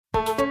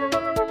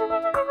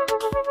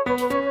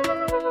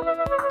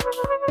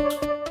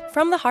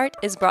From the Heart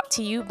is brought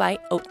to you by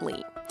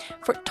Oatly.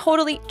 For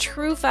totally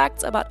true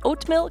facts about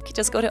oat milk,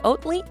 just go to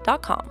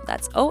oatly.com.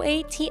 That's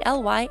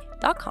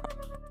OATLY.com.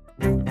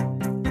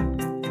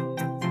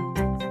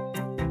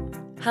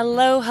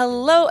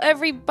 Hello,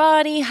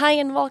 everybody. Hi,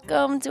 and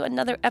welcome to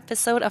another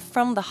episode of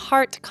From the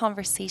Heart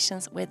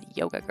Conversations with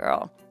Yoga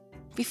Girl.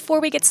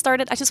 Before we get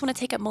started, I just want to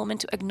take a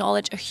moment to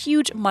acknowledge a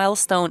huge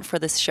milestone for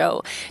this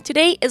show.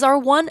 Today is our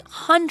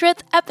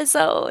 100th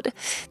episode.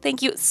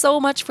 Thank you so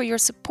much for your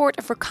support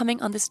and for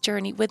coming on this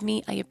journey with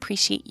me. I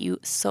appreciate you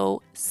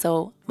so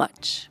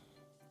much.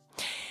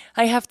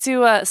 I have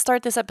to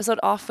start this episode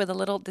off with a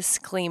little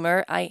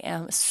disclaimer. I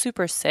am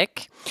super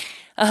sick.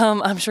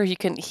 I'm sure you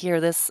can hear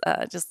this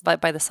just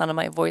by the sound of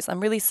my voice. I'm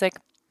really sick.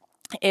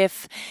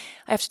 If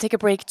I have to take a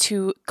break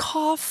to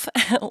cough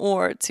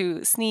or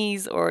to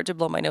sneeze or to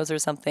blow my nose or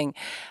something,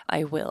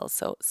 I will.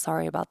 So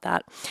sorry about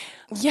that.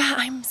 Yeah,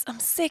 I'm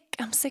sick.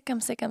 I'm sick.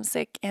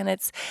 And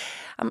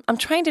I'm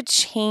trying to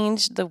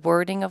change the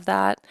wording of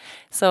that.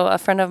 So a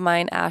friend of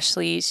mine,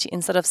 Ashley, she,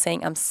 instead of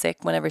saying I'm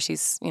sick whenever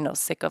she's,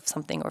 sick of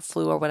something or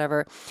flu or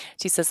whatever,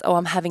 she says,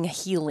 I'm having a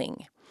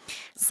healing.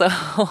 So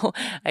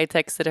I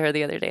texted her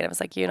the other day and I was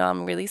like,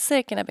 I'm really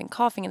sick and I've been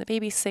coughing and the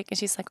baby's sick. And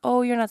she's like,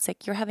 oh, you're not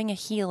sick. You're having a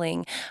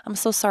healing. I'm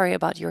so sorry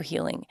about your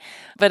healing.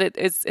 But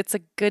it's a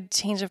good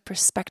change of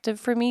perspective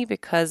for me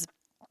because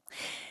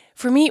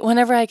for me,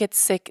 whenever I get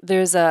sick,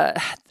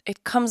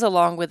 it comes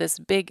along with this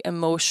big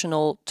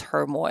emotional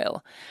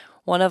turmoil.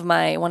 One of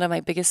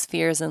my biggest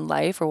fears in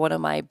life, or one of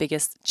my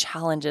biggest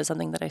challenges,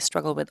 something that I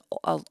struggle with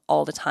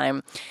all the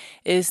time,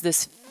 is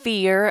this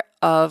fear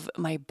of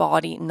my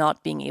body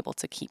not being able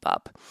to keep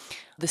up.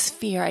 This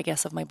fear, I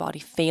guess, of my body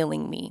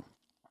failing me.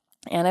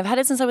 And I've had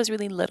it since I was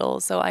really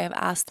little. So I have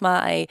asthma.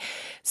 I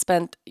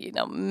spent,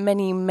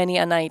 many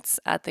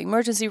nights at the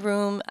emergency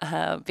room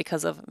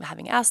because of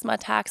having asthma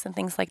attacks and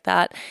things like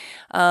that.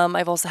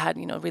 I've also had,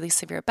 really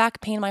severe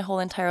back pain my whole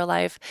entire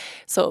life.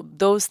 So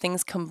those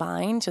things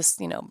combined,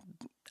 just,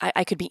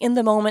 I could be in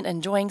the moment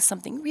enjoying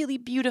something really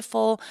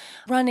beautiful,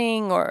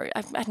 running or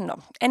I don't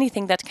know,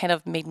 anything that kind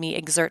of made me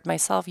exert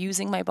myself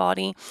using my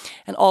body.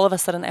 And all of a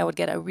sudden I would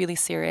get a really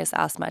serious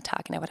asthma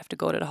attack and I would have to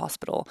go to the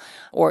hospital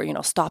or,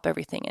 stop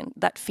everything. And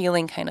that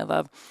feeling kind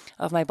of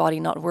my body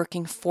not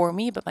working for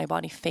me, but my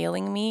body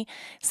failing me.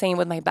 Same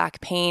with my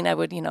back pain. I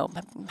would, be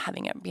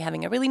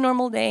having a really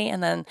normal day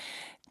and then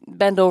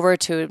bend over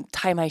to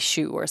tie my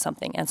shoe or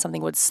something and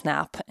something would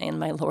snap in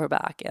my lower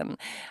back and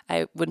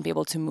I wouldn't be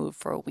able to move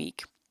for a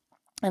week.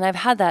 And I've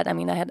had that.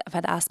 I've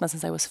had asthma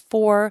since I was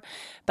 4,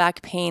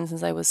 back pain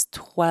since I was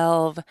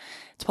 12,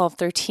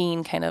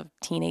 13, kind of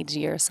teenage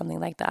years, something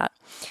like that.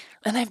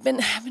 And I've been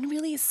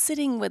really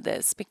sitting with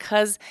this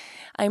because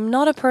I'm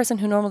not a person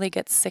who normally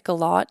gets sick a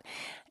lot.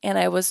 And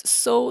I was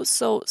so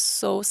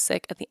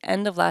sick at the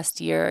end of last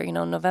year,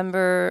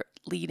 November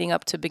leading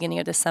up to beginning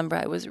of December.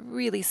 I was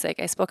really sick.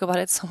 I spoke about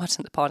it so much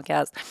in the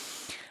podcast.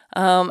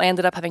 I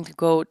ended up having to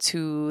go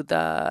to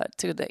the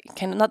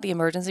kind of not the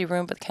emergency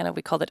room, but kind of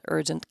we called it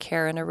urgent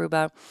care in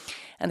Aruba,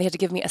 and they had to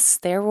give me a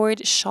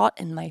steroid shot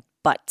in my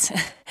butt.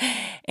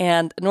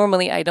 And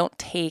normally I don't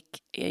take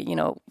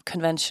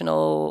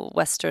conventional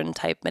Western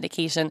type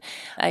medication.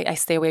 I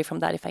stay away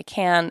from that if I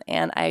can,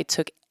 and I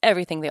took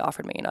everything they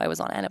offered me. I was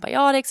on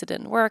antibiotics. It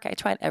didn't work. I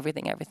tried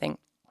everything.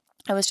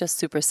 I was just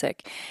super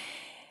sick.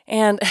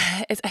 And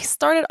I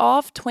started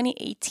off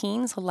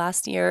 2018, so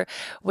last year,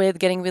 with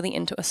getting really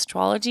into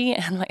astrology.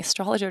 And my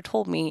astrologer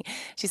told me,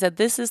 she said,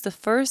 this is the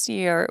first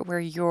year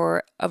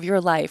of your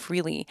life,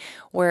 really,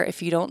 where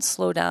if you don't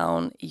slow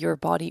down, your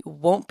body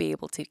won't be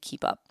able to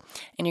keep up.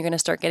 And you're going to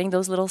start getting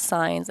those little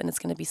signs, and it's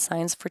going to be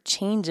signs for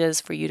changes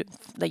for you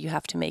that you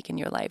have to make in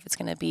your life. It's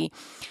going to be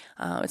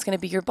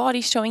your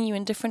body showing you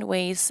in different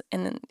ways,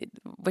 and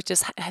which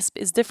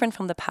is different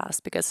from the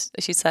past, because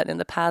she said in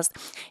the past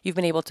you've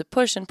been able to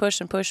push and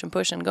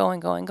go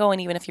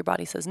and even if your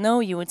body says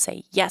no, you would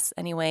say yes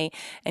anyway,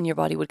 and your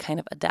body would kind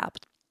of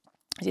adapt.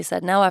 She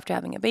said now after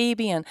having a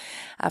baby and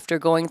after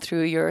going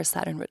through your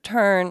Saturn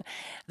return,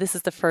 this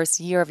is the first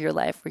year of your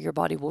life where your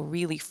body will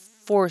really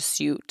force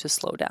you to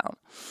slow down.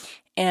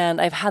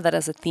 And I've had that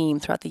as a theme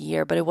throughout the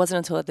year, but it wasn't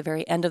until at the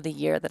very end of the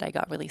year that I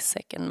got really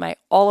sick. And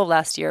all of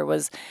last year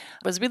was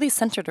really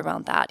centered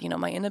around that,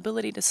 my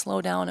inability to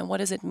slow down and what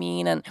does it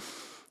mean. And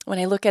when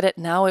I look at it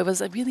now, it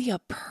was really a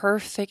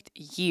perfect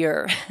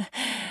year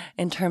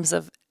in terms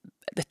of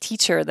the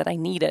teacher that I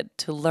needed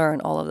to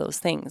learn all of those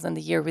things. And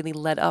the year really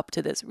led up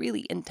to this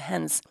really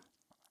intense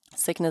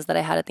sickness that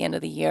I had at the end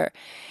of the year.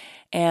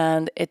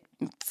 And it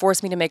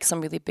forced me to make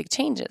some really big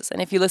changes.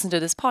 And if you listen to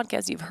this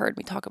podcast, you've heard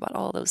me talk about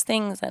all of those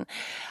things. And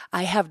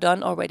I have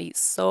done already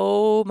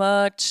so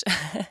much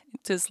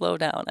to slow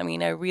down. I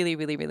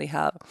really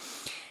have.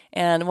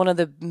 And one of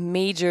the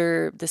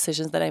major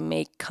decisions that I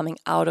make coming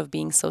out of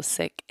being so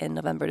sick in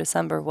November,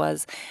 December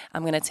was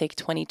I'm going to take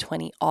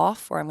 2020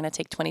 off, or I'm going to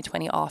take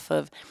 2020 off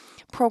of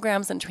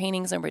programs and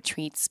trainings and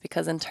retreats,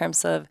 because in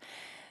terms of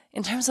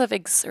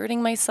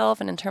exerting myself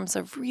and in terms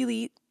of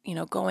really,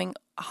 going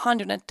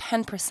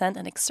 110%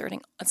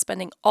 and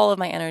spending all of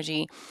my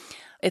energy,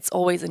 it's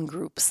always in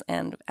groups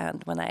and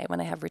when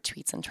I have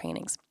retreats and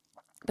trainings,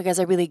 because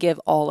I really give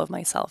all of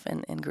myself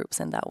in groups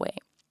in that way.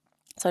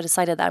 So I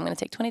decided that I'm going to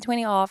take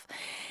 2020 off,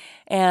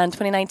 and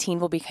 2019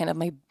 will be kind of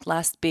my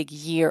last big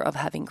year of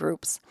having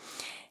groups.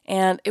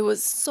 And it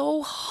was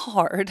so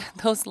hard,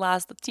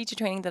 the teacher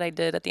training that I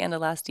did at the end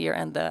of last year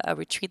and the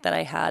retreat that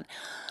I had,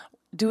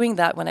 doing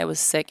that when I was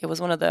sick. It was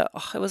one of the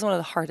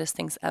hardest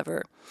things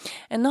ever.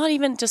 And not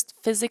even just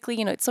physically,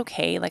 it's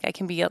okay. Like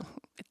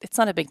it's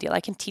not a big deal.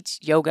 I can teach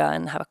yoga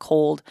and have a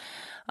cold.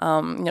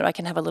 I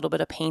can have a little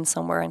bit of pain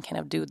somewhere and kind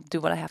of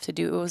do what I have to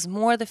do. It was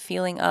more the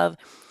feeling of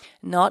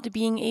not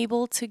being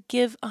able to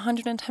give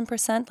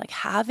 110%, like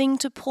having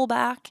to pull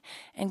back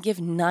and give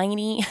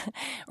 90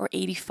 or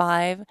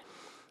 85.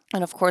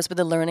 And of course, with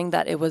the learning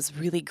that it was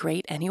really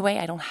great anyway,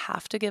 I don't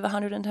have to give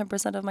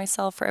 110% of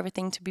myself for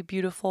everything to be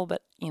beautiful,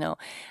 but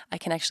I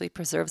can actually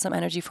preserve some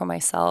energy for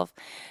myself.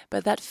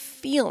 But that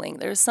feeling,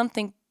 there's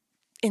something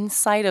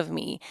inside of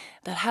me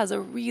that has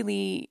a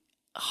really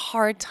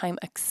hard time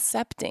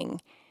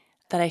accepting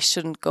that I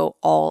shouldn't go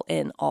all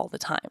in all the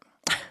time.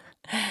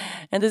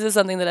 And this is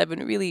something that I've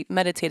been really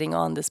meditating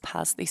on these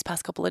past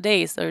couple of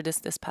days, or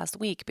this past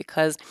week,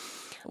 because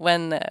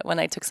when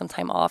I took some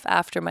time off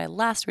after my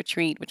last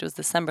retreat, which was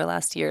December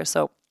last year,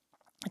 so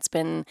it's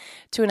been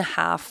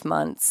 2.5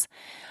 months,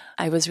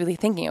 I was really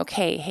thinking,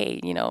 okay,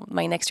 hey,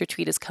 my next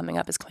retreat is coming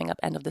up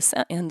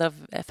end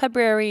of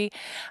February.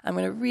 I'm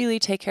going to really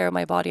take care of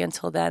my body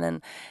until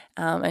then,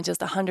 and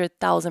just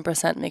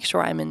 100,000% make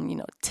sure I'm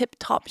in,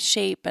 tip-top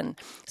shape and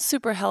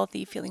super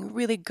healthy, feeling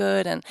really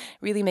good, and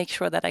really make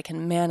sure that I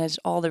can manage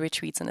all the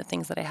retreats and the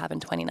things that I have in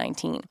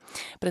 2019.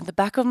 But in the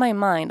back of my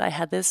mind, I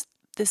had this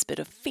bit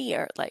of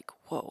fear, like,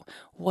 whoa,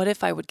 what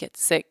if I would get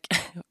sick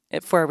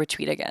for a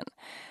retreat again?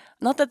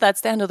 Not that that's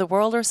the end of the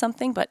world or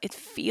something, but it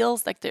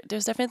feels like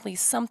there's definitely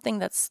something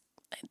that's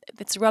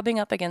rubbing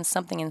up against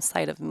something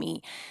inside of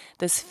me.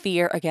 This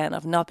fear, again,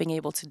 of not being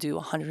able to do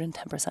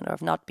 110%, or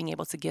of not being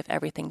able to give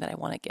everything that I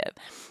want to give.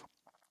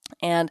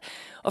 And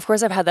of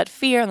course, I've had that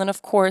fear. And then,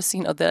 of course,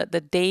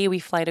 the day we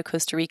fly to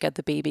Costa Rica,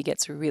 the baby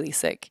gets really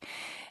sick.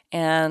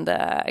 And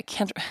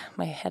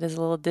my head is a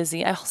little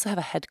dizzy. I also have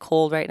a head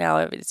cold right now.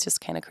 It's just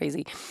kind of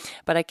crazy.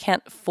 But I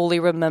can't fully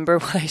remember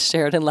what I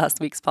shared in last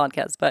week's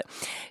podcast. But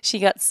she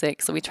got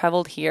sick. So we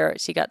traveled here.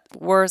 She got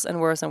worse and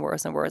worse and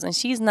worse and worse. And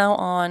she's now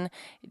on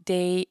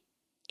day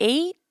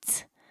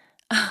 8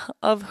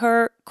 of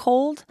her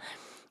cold.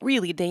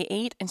 Really, day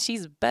 8. And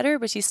she's better,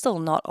 but she's still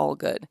not all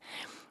good.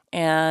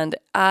 And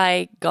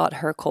I got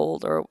her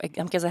cold, or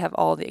because I have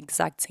all the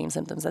exact same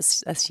symptoms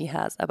as she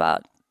has,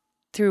 about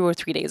 2 or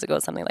 3 days ago,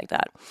 something like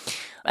that.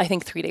 I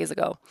think 3 days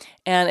ago.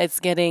 And it's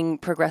getting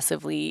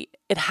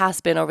it has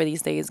been over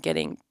these days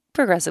getting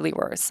progressively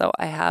worse. So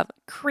I have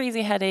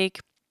crazy headache.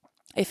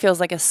 It feels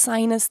like a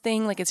sinus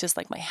thing. Like it's just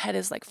like my head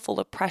is like full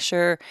of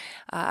pressure.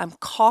 I'm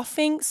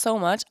coughing so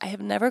much. I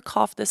have never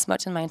coughed this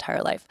much in my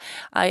entire life.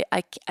 I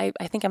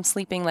think I'm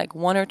sleeping like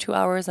 1 or 2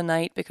 hours a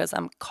night because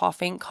I'm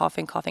coughing.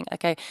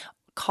 Like I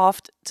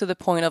coughed to the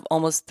point of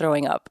almost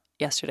throwing up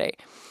yesterday.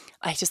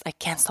 I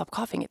can't stop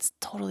coughing. It's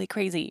totally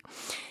crazy.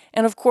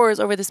 And of course,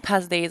 over this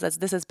past days, as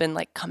this has been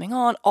like coming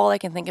on, all I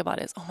can think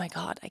about is, oh my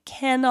God, I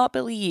cannot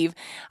believe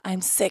I'm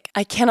sick.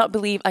 I cannot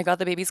believe I got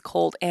the baby's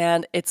cold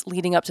and it's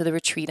leading up to the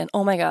retreat. And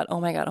oh my God,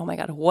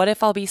 what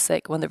if I'll be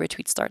sick when the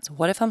retreat starts?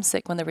 What if I'm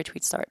sick when the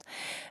retreat starts?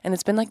 And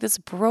it's been like this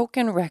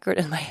broken record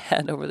in my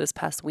head over this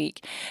past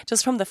week,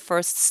 just from the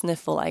first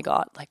sniffle I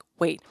got, like,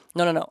 wait,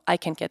 no, I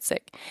can't get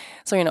sick.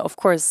 So, of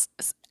course,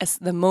 as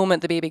the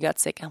moment the baby got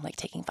sick, I'm like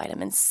taking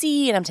vitamin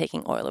C, and I'm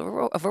taking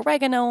oil of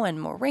oregano and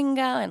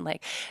moringa and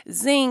like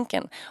zinc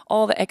and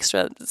all the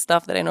extra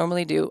stuff that I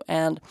normally do.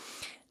 And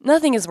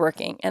nothing is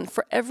working. And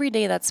for every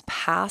day that's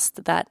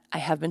passed that I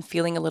have been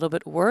feeling a little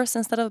bit worse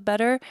instead of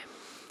better,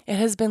 it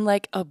has been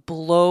like a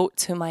blow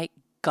to my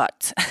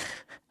gut.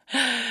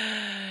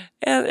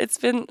 And it's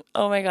been,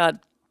 oh my God,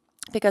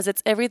 because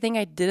it's everything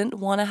I didn't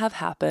want to have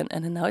happen,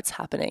 and then now it's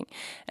happening.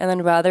 And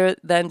then rather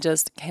than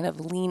just kind of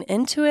lean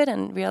into it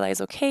and realize,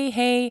 okay,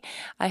 hey,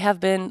 I have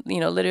been,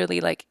 literally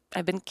like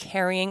I've been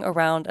carrying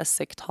around a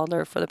sick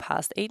toddler for the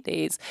past 8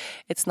 days.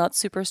 It's not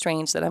super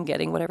strange that I'm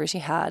getting whatever she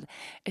had.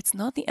 It's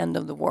not the end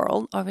of the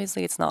world.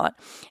 Obviously, it's not.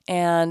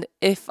 And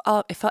if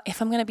I'm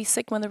going to be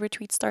sick when the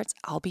retreat starts,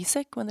 I'll be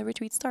sick when the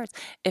retreat starts.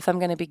 If I'm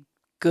going to be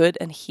good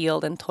and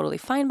healed and totally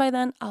fine by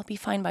then, I'll be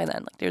fine by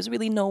then. Like there's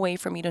really no way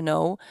for me to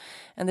know.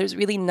 And there's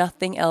really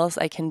nothing else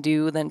I can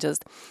do than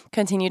just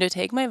continue to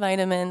take my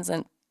vitamins.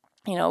 And,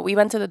 we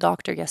went to the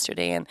doctor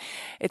yesterday and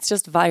it's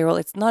just viral.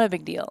 It's not a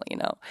big deal,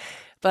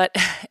 But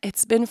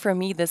it's been for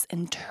me this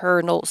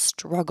internal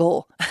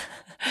struggle.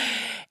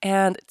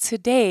 And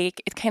today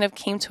it kind of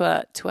came to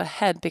a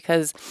head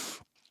because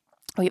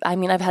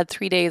I've had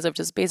 3 days of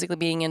just basically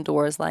being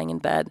indoors, lying in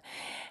bed.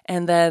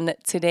 And then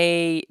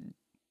today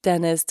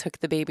Dennis took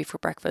the baby for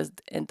breakfast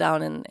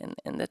down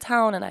in the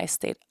town, and I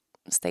stayed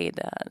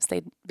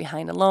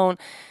behind alone.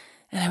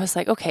 And I was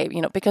like, okay,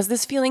 because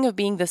this feeling of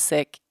being this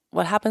sick,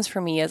 what happens for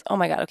me is, oh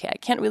my God, okay, I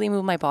can't really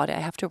move my body. I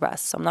have to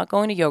rest. So I'm not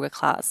going to yoga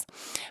class.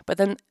 But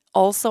then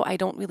Also, I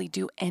don't really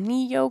do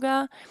any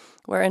yoga,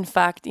 where in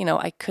fact,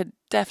 I could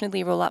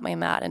definitely roll out my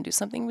mat and do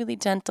something really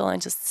gentle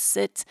and just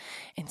sit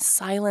in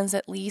silence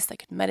at least. I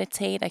could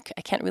meditate. I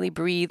can't really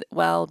breathe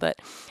well, but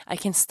I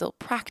can still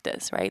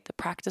practice, right? The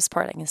practice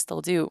part I can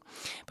still do.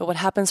 But what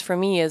happens for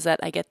me is that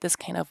I get this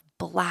kind of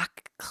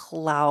black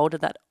cloud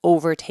that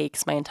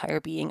overtakes my entire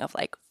being of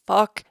like,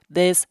 fuck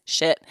this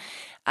shit.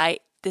 I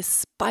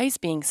despise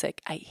being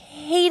sick. I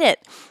hate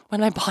it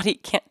when my body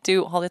can't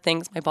do all the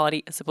things my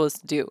body is supposed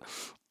to do.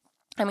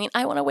 I mean,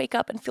 I want to wake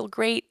up and feel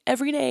great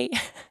every day.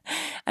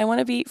 I want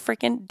to be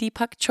freaking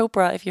Deepak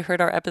Chopra, if you heard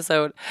our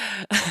episode.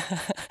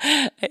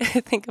 I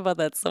think about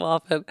that so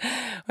often,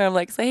 where I'm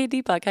like, say, hey,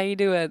 Deepak, how you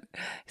doing?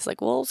 He's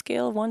like, well,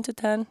 scale of 1 to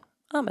 10,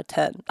 I'm a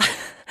 10.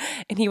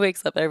 And he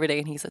wakes up every day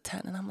and he's a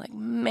 10. And I'm like,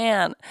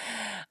 man,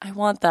 I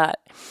want that.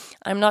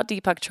 I'm not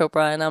Deepak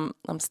Chopra, and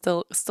I'm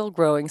still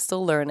growing,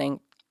 still learning.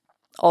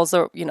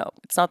 Also,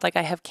 it's not like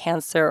I have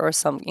cancer or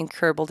some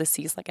incurable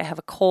disease. Like I have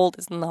a cold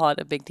is not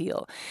a big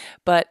deal.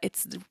 But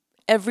it's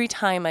every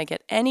time I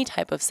get any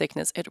type of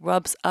sickness, it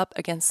rubs up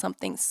against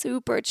something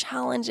super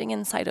challenging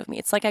inside of me.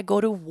 It's like I go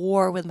to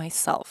war with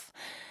myself.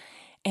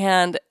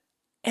 And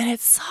it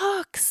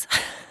sucks.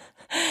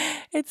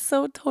 It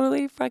so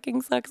totally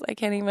fucking sucks. I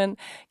can't even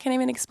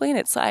explain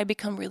it. So I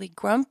become really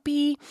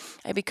grumpy.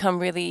 I become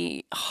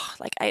really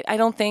I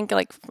don't think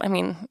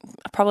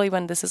probably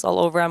when this is all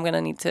over, I'm going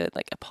to need to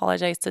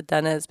apologize to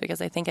Dennis, because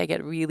I think I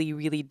get really,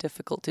 really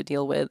difficult to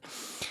deal with.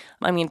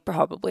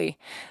 Probably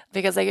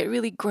because I get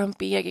really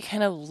grumpy. I get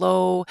kind of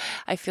low.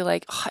 I feel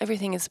like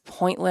everything is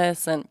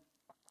pointless. And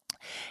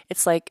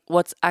it's like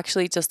what's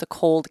actually just a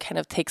cold kind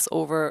of takes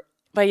over.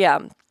 But yeah,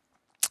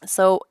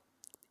 so,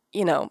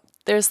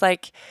 there's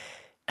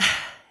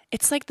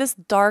it's like this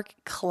dark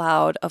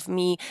cloud of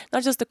me,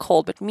 not just the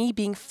cold, but me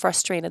being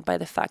frustrated by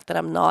the fact that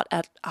I'm not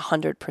at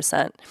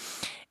 100%.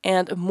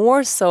 And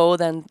more so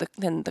than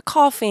the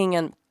coughing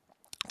and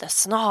the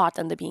snot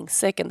and the being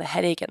sick and the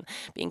headache and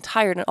being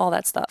tired and all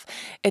that stuff.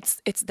 It's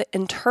the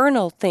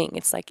internal thing.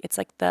 It's like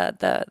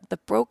the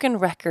broken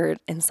record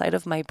inside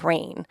of my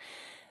brain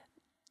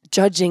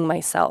judging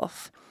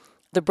myself.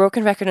 The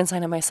broken record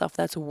inside of myself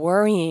that's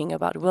worrying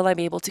about, will I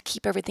be able to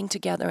keep everything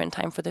together in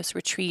time for this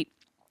retreat?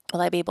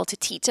 Will I be able to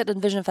teach at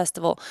Envision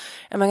Festival?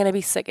 Am I going to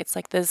be sick? It's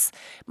like this,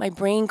 my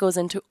brain goes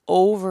into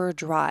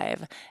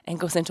overdrive and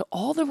goes into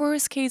all the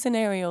worst case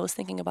scenarios,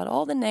 thinking about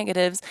all the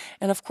negatives.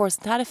 And of course,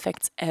 that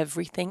affects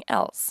everything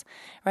else,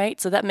 right?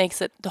 So that makes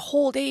it, the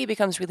whole day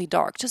becomes really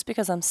dark just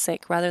because I'm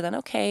sick, rather than,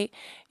 okay,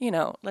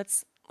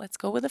 let's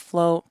go with the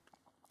flow.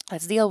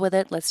 Let's deal with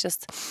it. Let's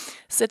just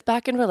sit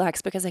back and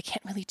relax, because I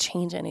can't really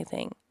change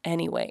anything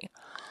anyway.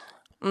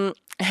 And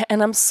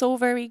I'm so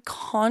very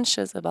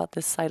conscious about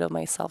this side of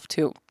myself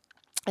too,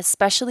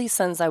 especially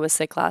since I was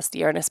sick last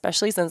year, and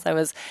especially since I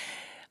was,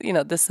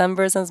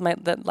 December, since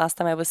the last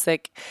time I was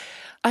sick.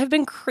 I've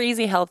been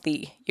crazy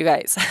healthy, you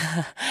guys.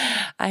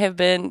 I have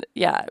been,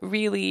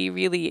 really,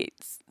 really,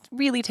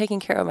 really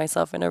taking care of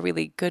myself in a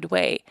really good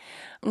way.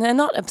 And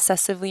not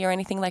obsessively or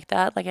anything like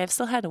that. Like I've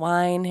still had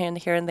wine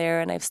here and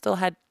there, and I've still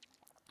had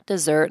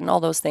dessert and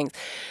all those things.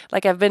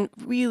 Like I've been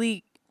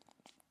really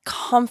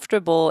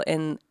comfortable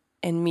in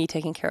me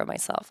taking care of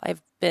myself.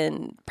 I've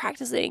been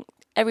practicing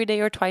every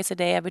day or twice a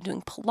day. I've been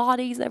doing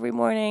Pilates every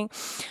morning.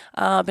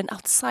 I've been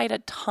outside a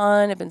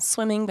ton. I've been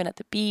swimming, been at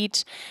the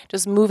beach,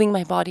 just moving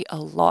my body a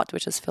lot,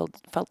 which has felt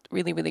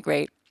really, really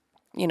great.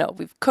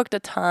 We've cooked a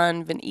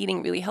ton, been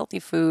eating really healthy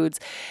foods.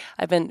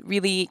 I've been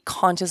really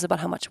conscious about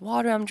how much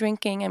water I'm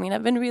drinking.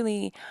 I've been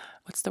really,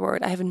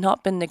 I have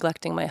not been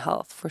neglecting my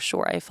health, for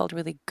sure. I felt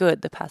really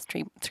good the past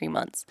three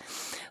months.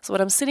 So what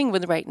I'm sitting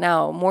with right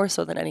now, more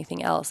so than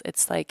anything else,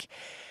 it's like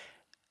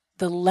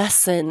the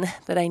lesson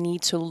that I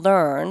need to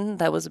learn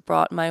that was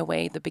brought my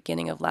way the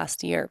beginning of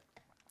last year.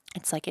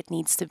 It's like it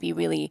needs to be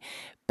really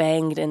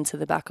banged into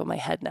the back of my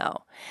head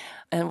now.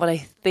 And what I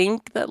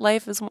think that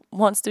life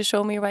wants to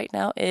show me right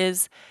now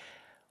is,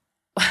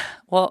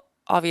 well,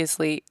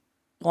 obviously,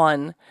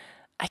 one,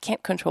 I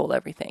can't control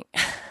everything.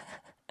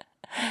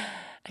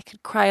 I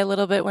could cry a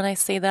little bit when I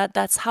say that.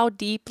 That's how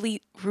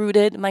deeply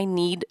rooted my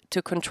need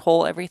to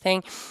control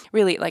everything.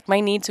 Really, my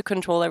need to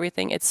control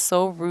everything, it's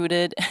so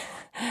rooted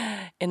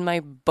in my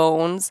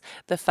bones.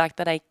 The fact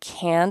that I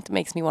can't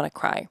makes me want to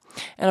cry.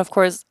 And of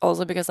course,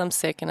 also because I'm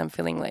sick and I'm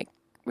feeling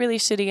really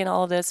shitty and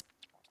all of this.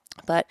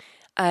 But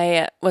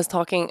I was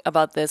talking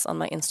about this on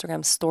my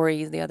Instagram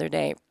stories the other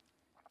day.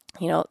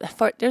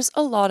 There's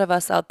a lot of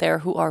us out there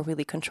who are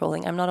really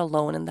controlling. I'm not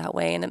alone in that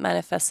way, and it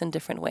manifests in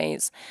different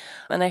ways.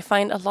 And I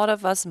find a lot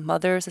of us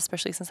mothers,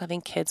 especially since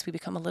having kids, we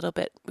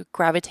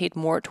gravitate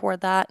more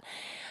toward that.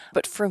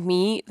 But for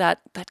me,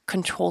 that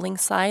controlling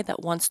side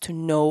that wants to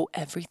know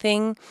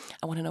everything,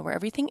 I want to know where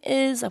everything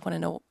is. I want to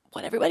know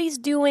what everybody's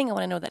doing. I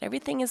want to know that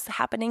everything is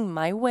happening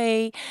my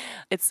way.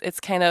 It's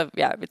kind of,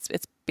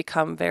 it's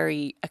become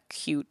very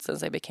acute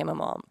since I became a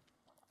mom.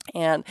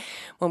 And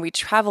when we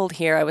traveled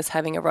here, I was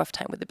having a rough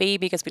time with the baby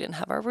because we didn't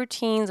have our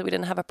routines. We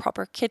didn't have a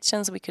proper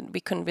kitchen, so we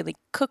couldn't really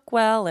cook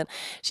well. And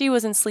she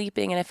wasn't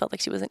sleeping, and I felt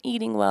like she wasn't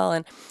eating well.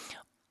 And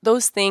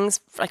those things,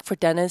 like for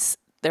Dennis,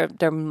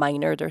 they're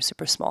minor, they're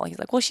super small. He's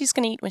like, well, she's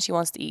going to eat when she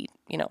wants to eat.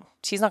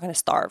 She's not going to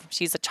starve.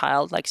 She's a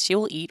child. Like, she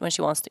will eat when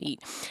she wants to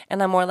eat.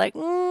 And I'm more like,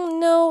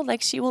 no,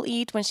 like, she will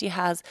eat when she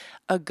has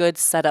a good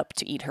setup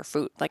to eat her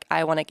food. Like,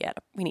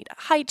 we need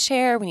a high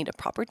chair. We need a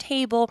proper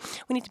table.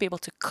 We need to be able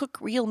to cook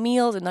real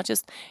meals and not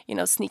just,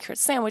 sneak her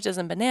sandwiches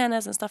and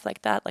bananas and stuff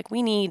like that. Like,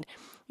 we need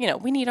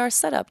our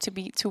setup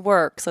to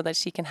work so that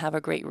she can have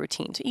a great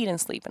routine to eat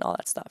and sleep and all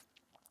that stuff.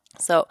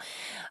 So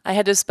I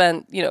had to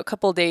spend, a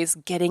couple of days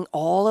getting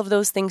all of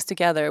those things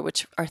together,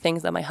 which are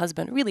things that my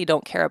husband really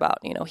don't care about.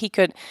 You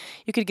could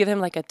give him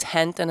like a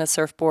tent and a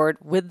surfboard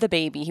with the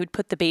baby. He would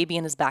put the baby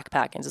in his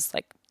backpack and just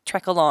like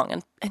trek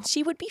along, and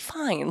she would be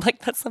fine.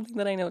 Like, that's something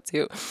that I know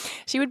too.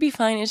 She would be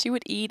fine and she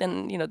would eat,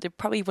 and, there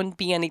probably wouldn't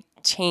be any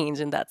change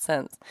in that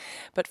sense.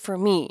 But for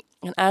me,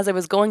 and as I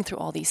was going through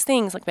all these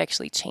things, like, we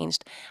actually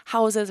changed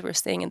houses. We're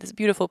staying in this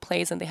beautiful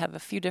place and they have a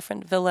few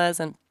different villas,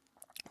 and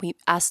we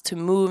asked to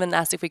move and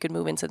asked if we could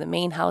move into the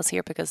main house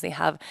here because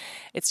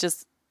it's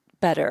just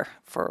better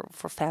for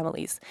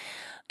families.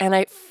 And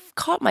I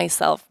caught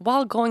myself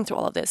while going through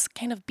all of this,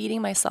 kind of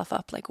beating myself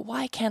up. Like,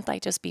 why can't I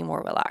just be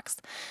more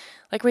relaxed?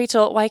 Like,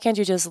 Rachel, why can't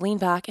you just lean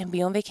back and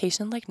be on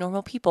vacation like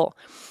normal people?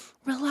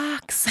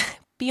 Relax.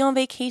 Be on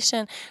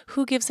vacation.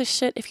 Who gives a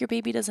shit if your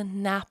baby doesn't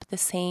nap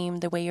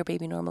the way your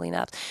baby normally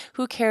naps?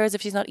 Who cares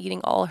if she's not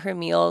eating all her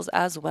meals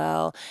as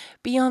well?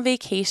 Be on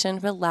vacation,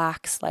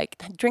 relax, like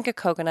drink a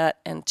coconut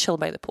and chill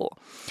by the pool.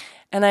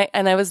 And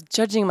I was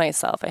judging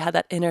myself. I had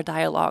that inner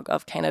dialogue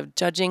of kind of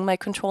judging my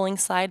controlling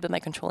side, but my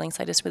controlling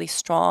side is really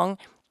strong.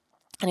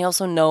 And I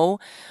also know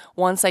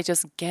once I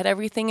just get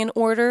everything in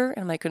order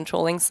and my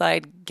controlling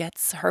side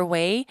gets her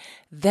way,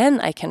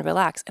 then I can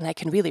relax, and I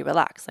can really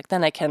relax. Like,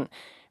 then I can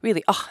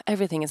really,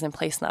 everything is in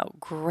place now.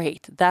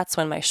 Great. That's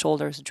when my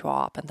shoulders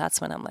drop. And that's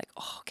when I'm like,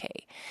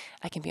 okay,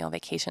 I can be on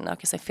vacation now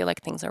because I feel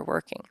like things are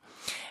working.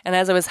 And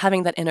as I was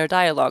having that inner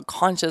dialogue,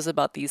 conscious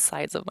about these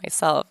sides of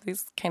myself,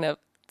 these kind of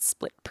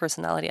split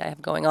personality I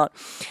have going on,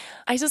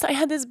 I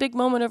had this big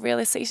moment of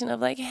realization of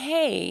like,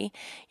 hey,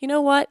 you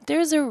know what?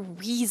 There's a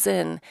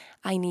reason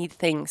I need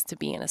things to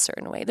be in a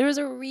certain way. There's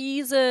a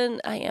reason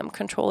I am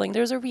controlling.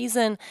 There's a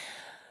reason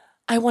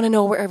I want to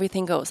know where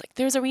everything goes. Like,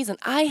 there's a reason.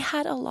 I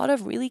had a lot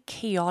of really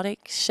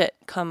chaotic shit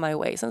come my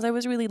way since I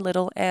was really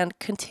little and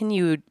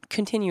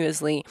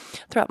continuously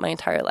throughout my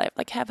entire life.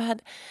 Like, have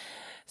had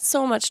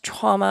so much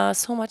trauma,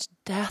 so much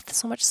death,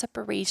 so much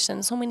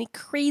separation, so many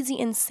crazy,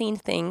 insane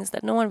things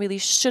that no one really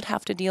should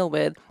have to deal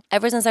with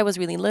ever since I was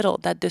really little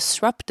that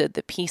disrupted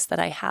the peace that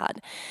I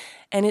had.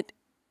 And it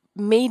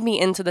made me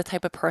into the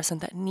type of person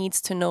that needs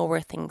to know where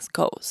things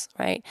goes,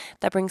 right?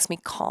 That brings me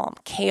calm.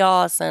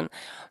 Chaos and,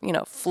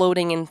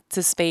 floating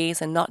into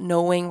space and not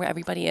knowing where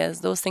everybody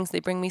is. Those things, they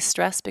bring me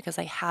stress because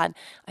I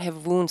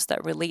have wounds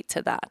that relate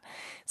to that.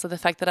 So the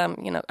fact that I'm,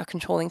 a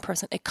controlling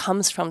person, it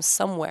comes from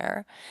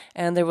somewhere.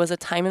 And there was a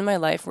time in my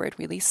life where it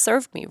really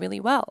served me really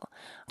well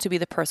to be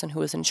the person who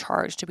was in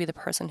charge, to be the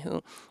person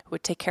who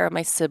would take care of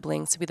my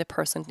siblings, to be the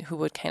person who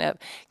would kind of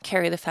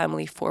carry the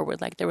family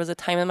forward. Like, there was a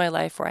time in my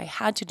life where I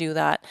had to do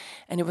that.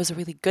 And it was a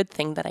really good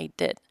thing that I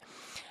did.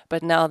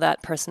 But now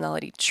that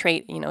personality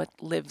trait, it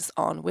lives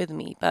on with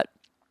me. But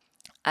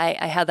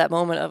I had that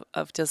moment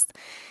of just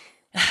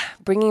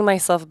bringing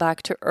myself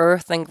back to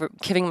earth and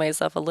giving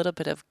myself a little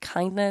bit of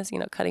kindness,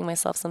 cutting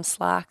myself some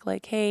slack.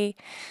 Like, hey,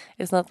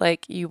 it's not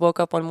like you woke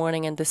up one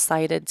morning and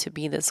decided to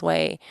be this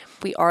way.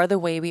 We are the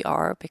way we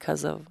are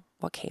because of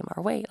what came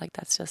our way. Like,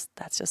 that's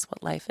just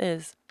what life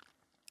is.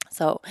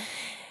 So,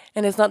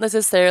 and it's not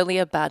necessarily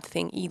a bad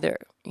thing either,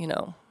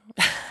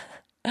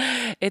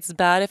 It's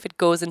bad if it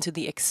goes into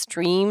the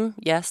extreme.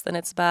 Yes, then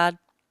it's bad.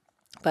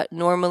 But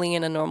normally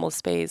in a normal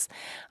space,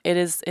 it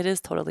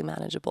is totally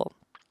manageable.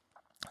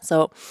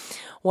 So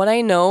what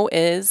I know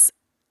is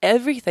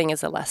everything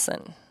is a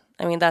lesson.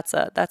 I mean, that's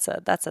a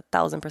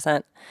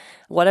 1,000%.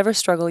 Whatever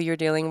struggle you're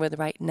dealing with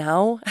right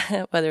now,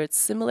 whether it's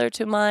similar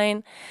to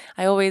mine,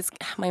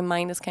 my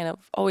mind is kind of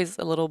always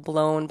a little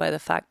blown by the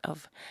fact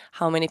of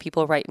how many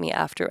people write me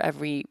after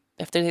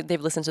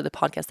they've listened to the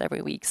podcast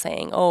every week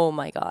saying, oh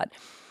my God,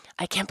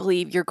 I can't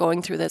believe you're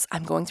going through this.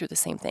 I'm going through the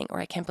same thing. Or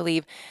I can't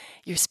believe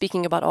you're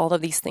speaking about all of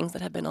these things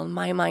that have been on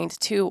my mind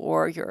too.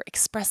 Or you're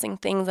expressing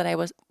things that I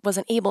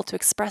wasn't able to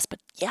express, but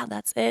yeah,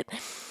 that's it.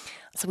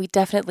 So we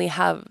definitely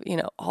have,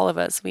 all of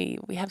us, we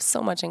have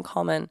so much in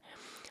common.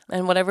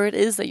 And whatever it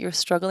is that you're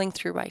struggling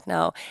through right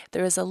now,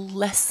 there is a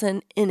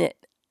lesson in it.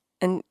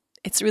 And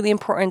it's really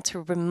important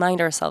to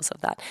remind ourselves of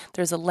that.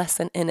 There's a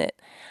lesson in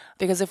it.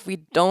 Because if we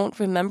don't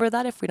remember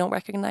that, if we don't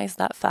recognize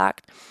that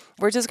fact,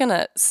 we're just going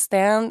to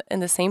stand in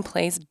the same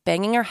place,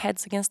 banging our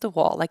heads against the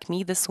wall, like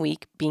me this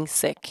week, being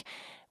sick,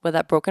 with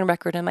that broken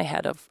record in my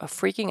head of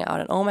freaking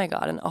out and, oh my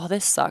God, and oh,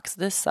 this sucks.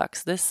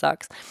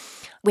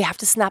 We have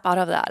to snap out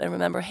of that and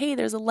remember, hey,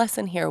 there's a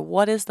lesson here.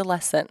 What is the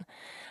lesson?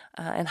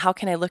 And how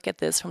can I look at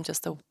this from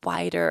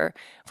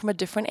a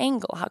different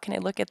angle? How can I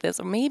look at this?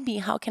 Or maybe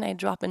how can I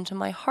drop into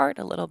my heart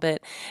a little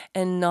bit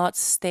and not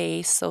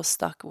stay so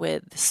stuck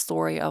with the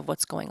story of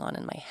what's going on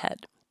in my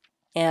head?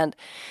 And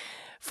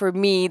for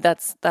me,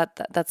 that's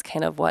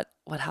kind of what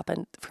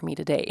happened for me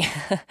today.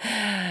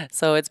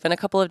 So it's been a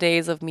couple of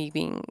days of me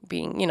being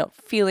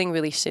feeling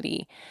really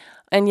shitty.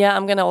 And yeah,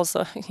 I'm gonna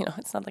also,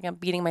 it's not like I'm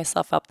beating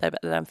myself up that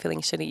I'm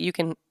feeling shitty. You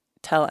can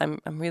tell I'm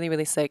really,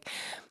 really sick.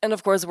 And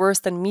of course, worse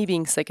than me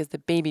being sick is the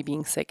baby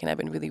being sick. And I've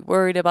been really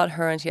worried about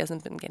her, and she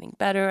hasn't been getting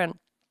better. And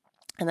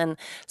then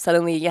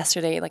suddenly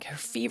yesterday, like her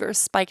fever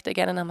spiked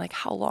again. And I'm like,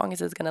 how long is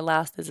this gonna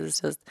last? This is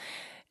just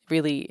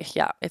really,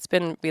 it's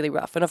been really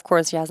rough. And of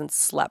course, she hasn't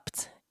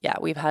slept. Yeah,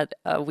 we've had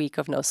a week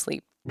of no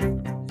sleep.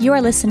 You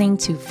are listening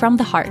to From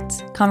the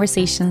Heart,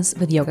 Conversations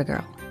with Yoga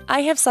Girl.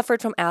 I have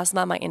suffered from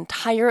asthma my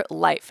entire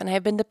life, and I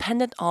have been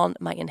dependent on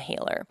my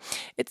inhaler.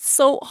 It's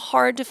so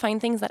hard to find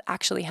things that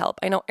actually help.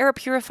 I know air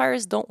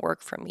purifiers don't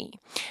work for me.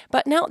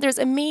 But now there's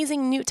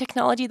amazing new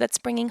technology that's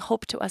bringing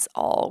hope to us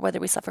all,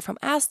 whether we suffer from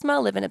asthma,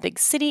 live in a big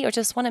city, or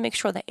just want to make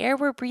sure the air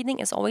we're breathing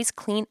is always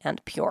clean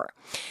and pure.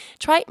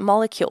 Try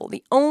Molecule,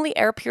 the only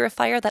air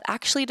purifier that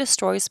actually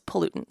destroys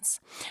pollutants.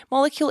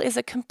 Molecule is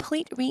a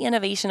complete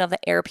re-innovation of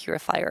the air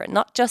purifier,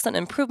 not just an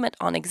improvement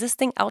on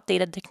existing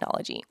outdated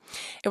technology.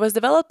 It was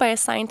developed by a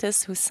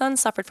scientist whose son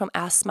suffered from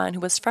asthma and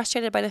who was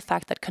frustrated by the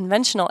fact that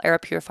conventional air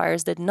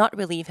purifiers did not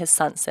relieve his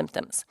son's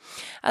symptoms.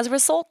 As a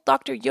result,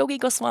 Dr. Yogi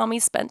Goswami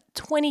spent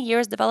 20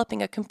 years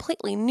developing a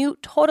completely new,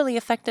 totally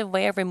effective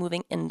way of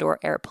removing indoor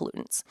air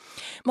pollutants.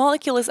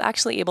 Molecule is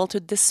actually able to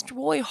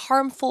destroy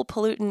harmful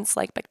pollutants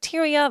like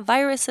bacteria,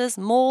 viruses,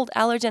 mold,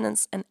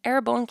 allergens, and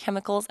airborne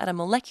chemicals at a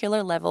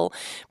molecular level,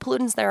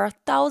 pollutants that are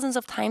thousands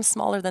of times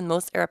smaller than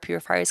most air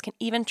purifiers can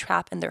even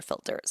trap in their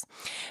filters.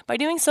 By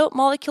doing so,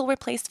 Molecule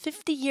replaced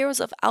 50 years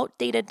of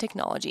outdated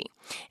technology.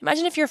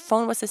 Imagine if your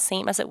phone was the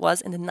same as it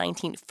was in the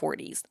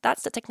 1940s.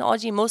 That's the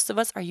technology most of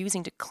us are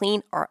using to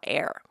clean our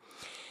air.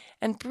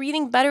 And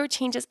breathing better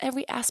changes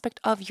every aspect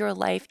of your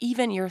life,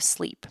 even your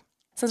sleep.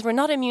 Since we're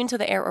not immune to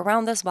the air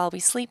around us while we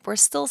sleep, we're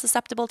still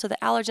susceptible to the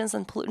allergens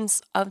and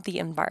pollutants of the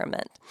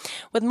environment.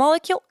 With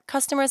Molecule,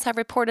 customers have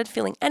reported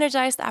feeling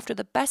energized after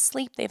the best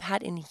sleep they've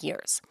had in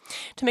years.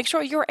 To make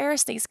sure your air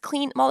stays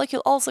clean,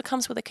 Molecule also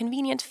comes with a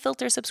convenient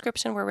filter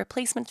subscription where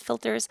replacement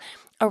filters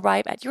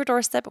arrive at your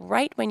doorstep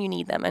right when you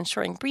need them,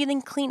 ensuring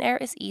breathing clean air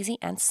is easy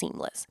and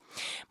seamless.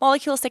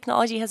 Molecule's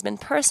technology has been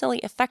personally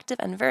effective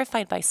and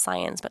verified by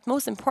science, but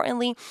most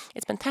importantly,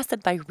 it's been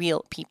tested by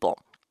real people.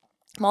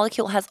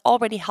 Molecule has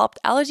already helped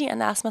allergy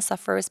and asthma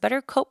sufferers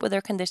better cope with their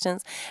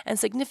conditions and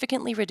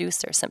significantly reduce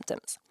their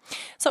symptoms.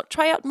 So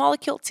try out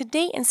Molecule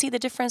today and see the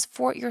difference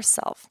for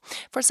yourself.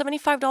 For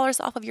 $75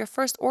 off of your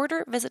first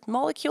order, visit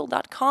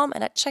molecule.com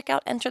and at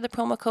checkout enter the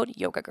promo code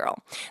YogaGirl.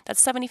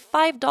 That's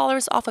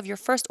 $75 off of your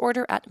first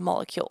order at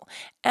Molecule.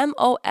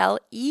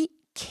 MOLEKULE.com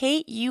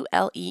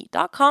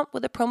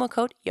with the promo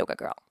code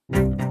YogaGirl.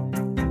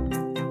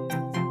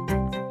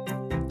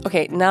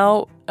 Okay,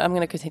 now I'm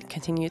going to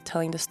continue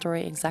telling the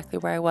story exactly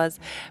where I was,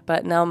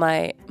 but now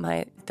the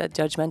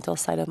judgmental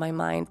side of my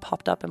mind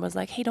popped up and was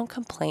like, "Hey, don't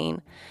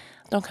complain.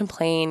 Don't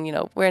complain,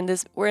 we're in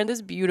this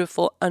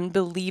beautiful,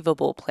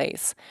 unbelievable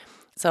place."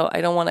 So I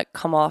don't want to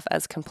come off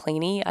as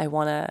complainy. I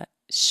want to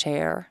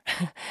share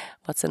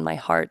what's in my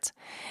heart.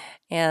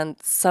 And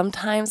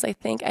sometimes I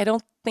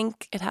don't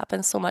think it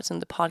happens so much in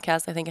the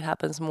podcast. I think it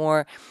happens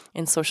more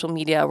in social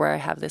media where I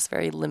have this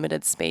very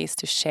limited space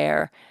to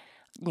share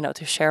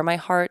my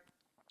heart.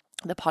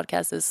 The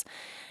podcast is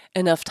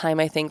enough time,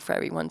 I think, for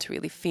everyone to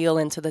really feel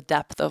into the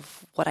depth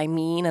of what I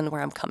mean and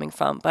where I'm coming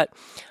from. But,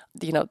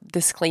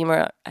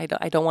 disclaimer, I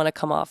don't want to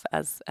come off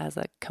as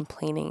I'm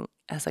complaining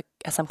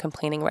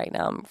right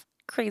now. I'm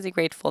crazy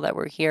grateful that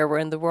we're here. We're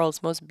in the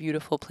world's most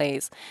beautiful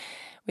place.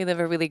 We live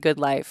a really good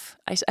life.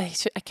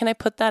 Can I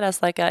put that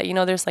as like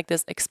there's like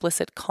this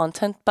explicit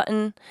content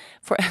button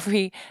for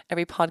every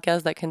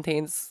podcast that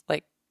contains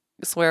like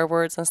swear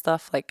words and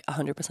stuff. Like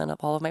 100% of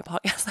all of my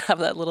podcasts have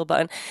that little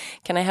button.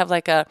 Can I have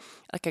like a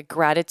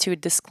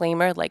gratitude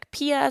disclaimer, like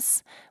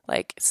P.S.,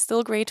 like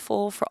still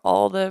grateful for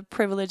all the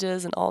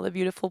privileges and all the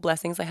beautiful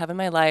blessings I have in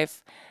my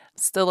life,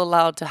 still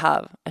allowed to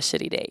have a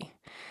shitty day.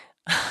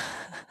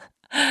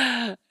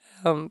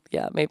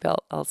 Maybe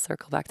I'll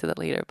circle back to that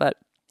later. But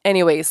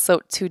anyways,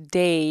 so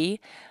today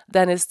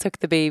Dennis took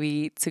the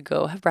baby to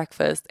go have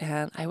breakfast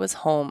and I was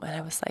home and I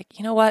was like,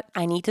 you know what?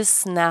 I need to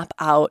snap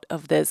out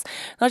of this.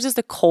 Not just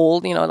a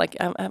cold,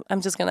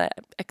 I'm just going to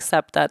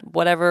accept that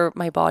whatever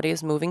my body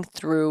is moving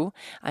through,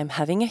 I'm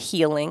having a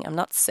healing. I'm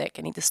not sick.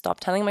 I need to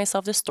stop telling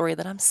myself the story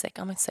that I'm sick.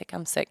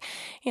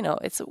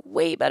 It's a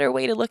way better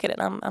way to look at it.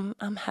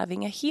 I'm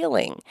having a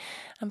healing.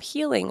 I'm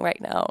healing right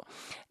now.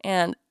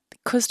 And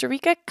Costa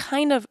Rica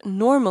kind of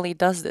normally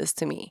does this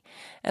to me.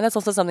 And that's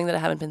also something that I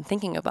haven't been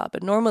thinking about.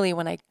 But normally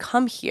when I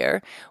come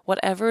here,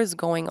 whatever is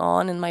going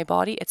on in my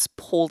body, it's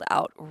pulled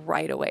out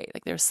right away.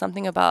 Like there's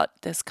something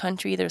about this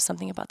country, there's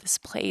something about this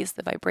place,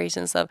 the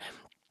vibrations of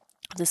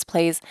this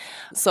place.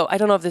 So I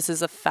don't know if this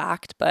is a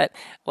fact, but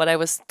what I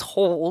was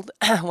told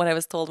when I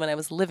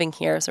was living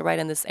here, so right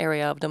in this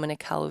area of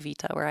Dominical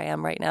Vita where I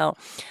am right now,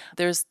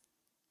 there's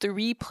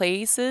three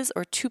places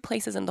or two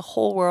places in the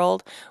whole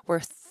world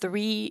where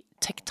three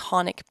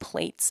tectonic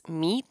plates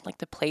meet, like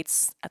the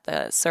plates at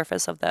the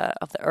surface of the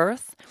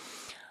earth.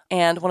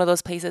 And one of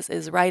those places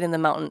is right in the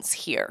mountains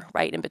here,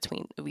 right in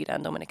between Uvita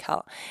and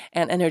Dominical.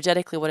 And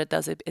energetically, what it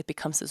does, it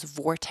becomes this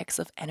vortex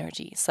of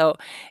energy. So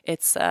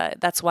it's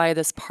that's why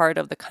this part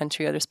of the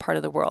country or this part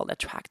of the world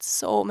attracts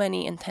so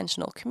many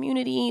intentional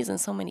communities and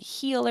so many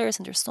healers,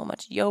 and there's so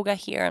much yoga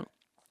here.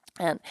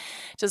 And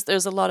just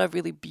there's a lot of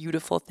really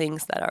beautiful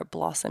things that are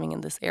blossoming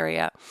in this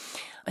area.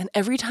 And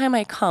every time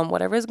I come,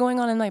 whatever is going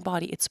on in my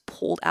body, it's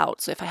pulled out.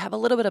 So if I have a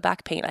little bit of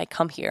back pain, I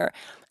come here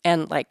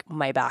and like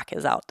my back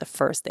is out the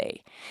first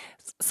day.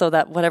 So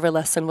that whatever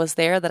lesson was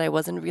there that I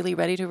wasn't really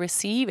ready to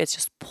receive, it's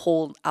just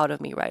pulled out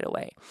of me right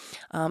away.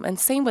 And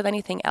same with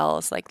anything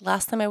else. Like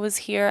last time I was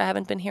here, I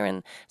haven't been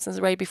here since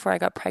right before I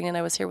got pregnant.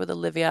 I was here with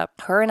Olivia.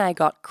 Her and I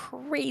got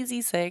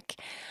crazy sick.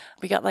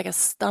 We got like a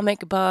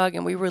stomach bug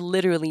and we were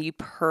literally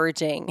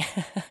purging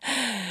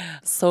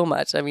so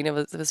much. I mean, it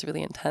was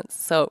really intense.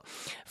 So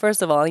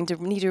first of all, I need to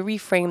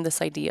reframe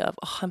this idea of,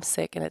 oh, I'm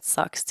sick and it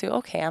sucks, to,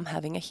 okay, I'm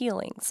having a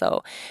healing.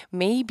 So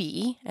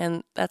maybe,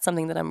 and that's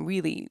something that I'm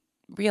really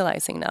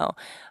realizing now,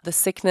 the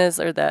sickness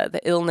or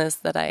the illness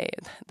that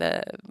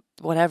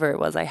whatever it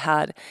was I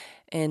had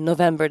in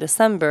November,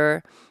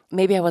 December,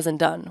 maybe I wasn't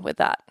done with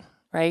that,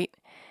 right?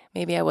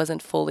 Maybe I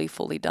wasn't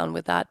fully done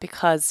with that,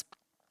 because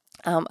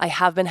I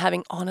have been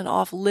having on and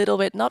off little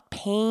bit, not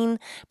pain,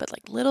 but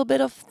like little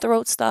bit of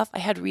throat stuff. I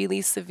had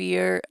really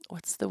severe,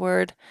 what's the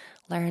word?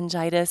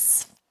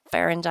 Pharyngitis,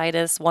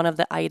 one of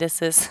the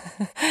itises,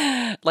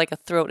 like a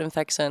throat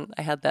infection.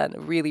 I had that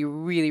really,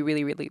 really,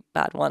 really, really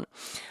bad one.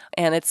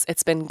 And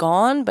it's been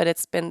gone, but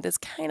it's been this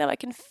kind of, I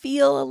can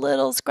feel a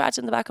little scratch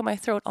in the back of my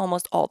throat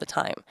almost all the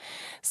time.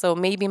 So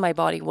maybe my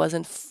body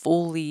wasn't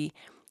fully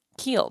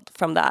healed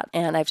from that.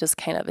 And I've just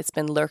it's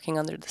been lurking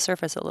under the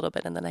surface a little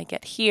bit. And then I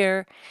get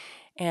here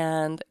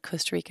and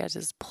Costa Rica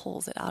just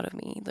pulls it out of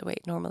me the way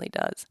it normally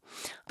does.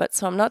 But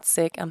so I'm not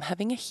sick. I'm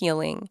having a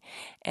healing.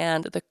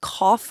 And the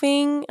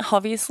coughing,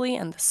 obviously,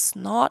 and the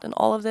snot and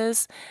all of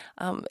this,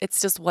 it's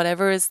just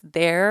whatever is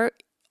there,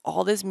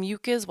 all this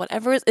mucus,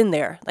 whatever is in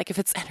there, like if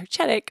it's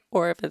energetic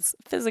or if it's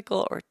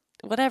physical or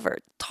whatever,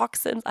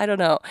 toxins, I don't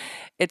know.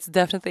 It's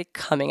definitely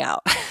coming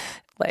out.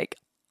 Like,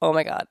 oh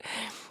my God.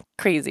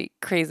 Crazy.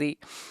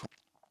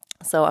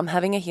 So I'm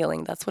having a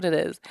healing. That's what it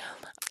is.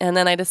 And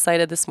then I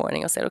decided this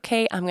morning, I said,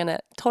 okay, I'm going to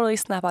totally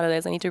snap out of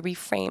this. I need to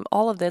reframe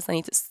all of this.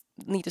 I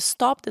need to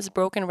stop this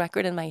broken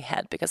record in my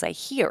head, because I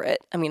hear it.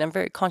 I mean, I'm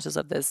very conscious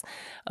of this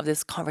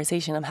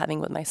conversation I'm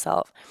having with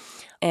myself.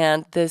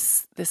 And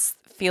this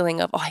feeling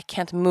of, oh, I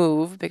can't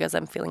move because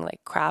I'm feeling like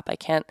crap. I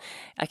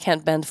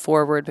can't bend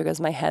forward because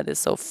my head is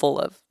so full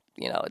of,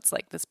 it's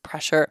like this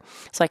pressure.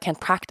 So I can't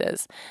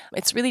practice.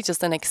 It's really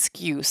just an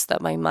excuse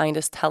that my mind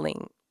is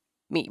telling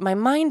me. My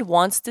mind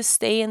wants to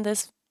stay in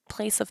this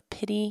place of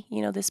pity,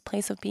 this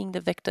place of being the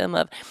victim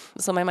of.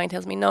 So my mind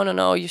tells me,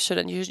 no, you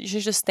shouldn't. You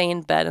should just stay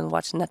in bed and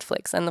watch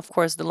Netflix. And of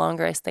course, the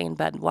longer I stay in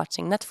bed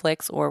watching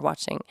Netflix or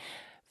watching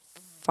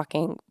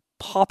fucking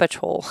Paw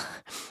Patrol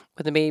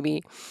with the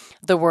baby,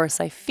 the worse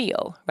I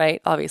feel,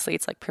 right? Obviously,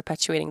 it's like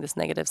perpetuating this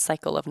negative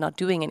cycle of not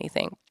doing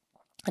anything.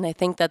 And I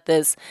think that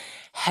this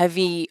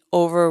heavy,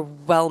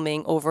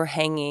 overwhelming,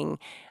 overhanging,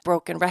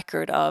 broken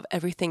record of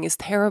everything is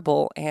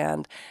terrible,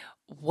 and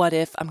what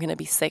if I'm going to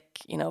be sick,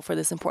 for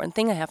this important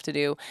thing I have to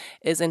do,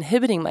 is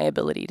inhibiting my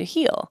ability to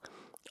heal.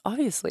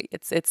 Obviously,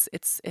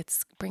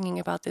 it's bringing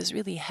about this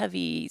really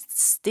heavy,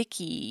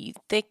 sticky,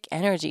 thick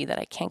energy that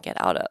I can't get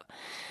out of.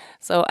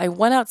 So I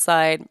went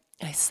outside,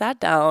 I sat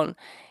down,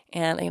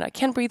 and, I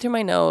can't breathe through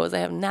my nose. I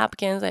have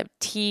napkins, I have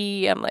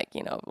tea. I'm like,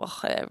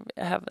 I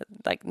have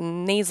like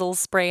nasal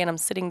spray, and I'm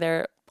sitting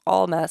there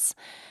all a mess.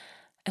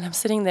 And I'm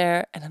sitting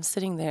there, and I'm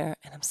sitting there,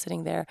 and I'm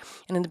sitting there.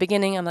 And in the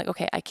beginning, I'm like,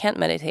 okay, I can't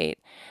meditate.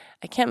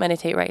 I can't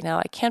meditate right now.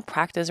 I can't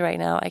practice right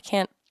now. I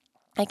can't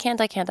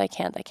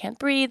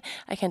breathe.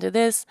 I can't do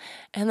this.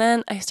 And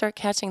then I start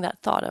catching that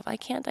thought of, I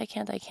can't.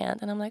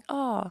 And I'm like,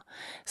 oh,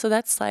 so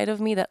that side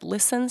of me that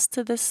listens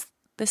to this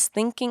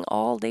thinking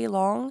all day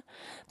long,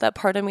 that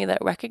part of me that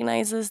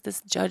recognizes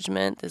this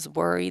judgment, this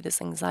worry,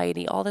 this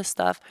anxiety, all this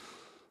stuff,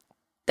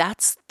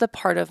 that's the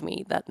part of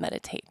me that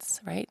meditates,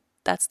 right?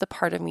 That's the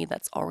part of me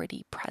that's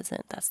already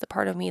present. That's the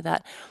part of me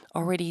that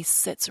already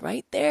sits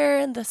right there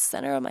in the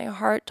center of my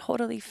heart,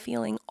 totally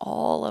feeling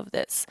all of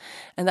this.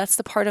 And that's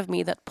the part of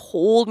me that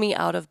pulled me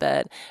out of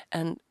bed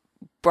and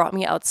brought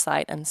me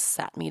outside and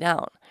sat me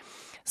down.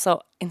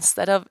 So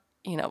instead of,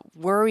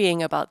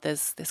 worrying about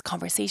this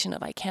conversation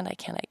of I can't, I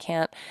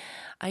can't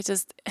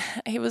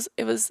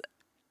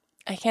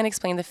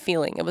explain the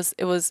feeling. It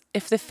was,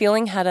 if the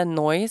feeling had a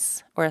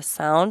noise or a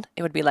sound,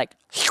 it would be like,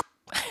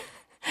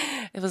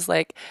 it was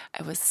like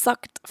I was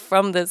sucked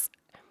from this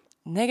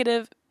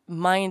negative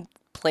mind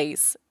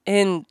place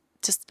into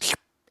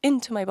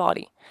my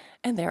body.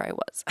 And there I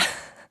was.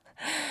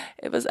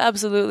 It was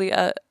absolutely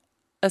a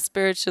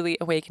spiritually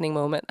awakening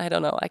moment. I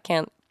don't know. I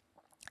can't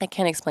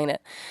explain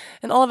it.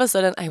 And all of a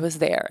sudden I was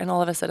there, and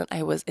all of a sudden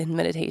I was in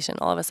meditation.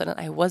 All of a sudden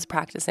I was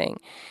practicing.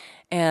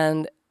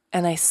 And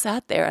I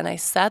sat there and I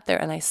sat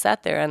there and I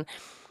sat there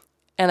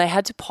and I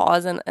had to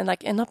pause and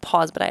not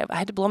pause, but I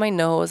had to blow my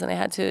nose and I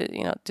had to,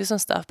 do some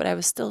stuff, but I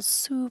was still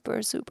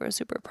super, super,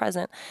 super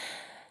present.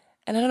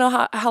 And I don't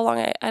know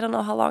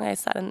how long I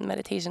sat in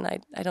meditation.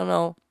 I don't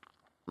know.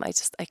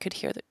 I could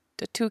hear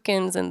the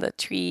toucans and the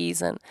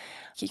trees, and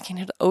you can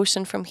hear the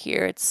ocean from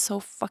here. It's so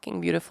fucking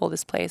beautiful,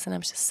 this place. And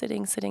I'm just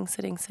sitting.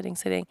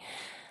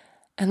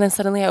 And then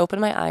suddenly I open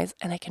my eyes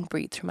and I can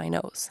breathe through my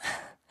nose.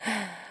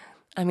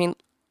 I mean,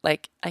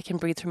 like I can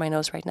breathe through my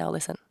nose right now.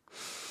 Listen.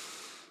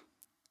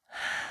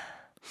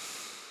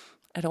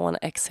 I don't want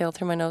to exhale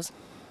through my nose.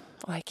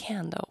 Oh, I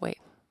can though. Wait.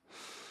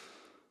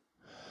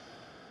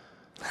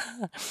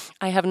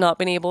 I have not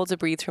been able to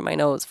breathe through my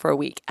nose for a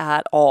week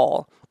at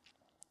all.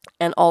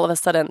 And all of a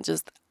sudden,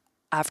 just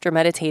after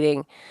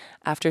meditating,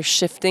 after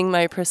shifting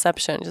my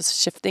perception, just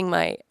shifting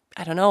my,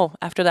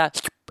 after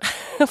that,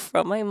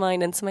 from my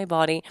mind into my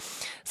body,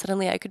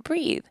 suddenly I could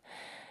breathe.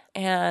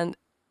 And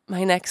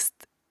my next,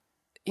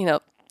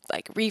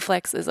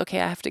 reflex is,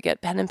 okay, I have to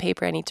get pen and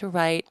paper. I need to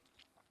write.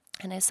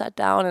 And I sat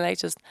down and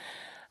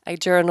I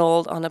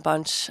journaled on a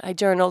bunch. I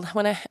journaled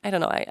when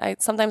I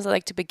sometimes I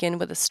like to begin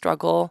with a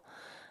struggle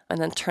and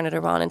then turn it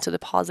around into the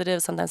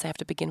positive. Sometimes I have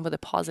to begin with a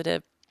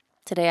positive.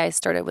 Today I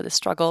started with a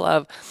struggle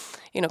of,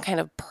 kind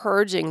of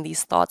purging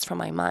these thoughts from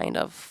my mind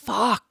of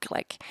fuck,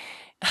 like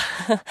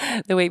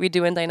the way we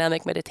do in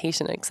dynamic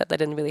meditation, except I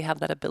didn't really have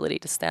that ability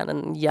to stand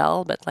and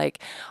yell, but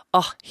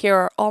here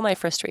are all my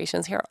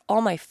frustrations, here are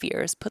all my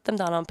fears, put them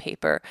down on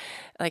paper.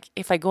 Like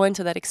if I go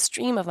into that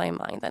extreme of my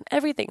mind, then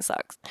everything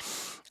sucks.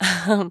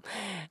 And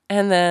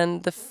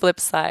then the flip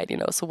side,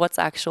 so what's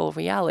actual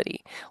reality?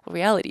 Well,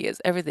 reality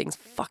is everything's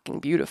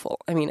fucking beautiful.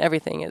 I mean,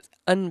 everything is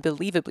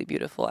unbelievably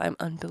beautiful. I'm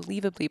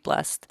unbelievably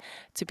blessed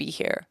to be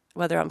here,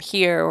 whether I'm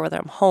here or whether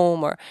I'm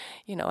home or,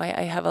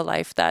 I have a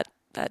life that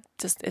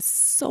just is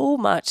so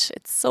much,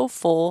 it's so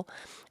full.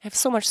 I have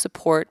so much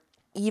support.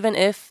 Even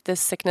if this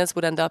sickness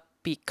would end up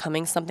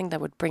becoming something that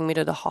would bring me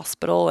to the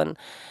hospital and,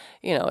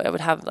 I would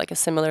have like a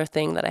similar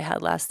thing that I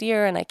had last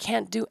year and I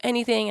can't do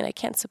anything and I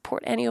can't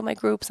support any of my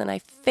groups and I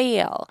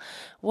fail.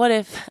 What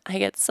if I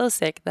get so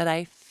sick that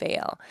I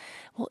fail?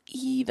 Well,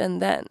 even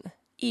then,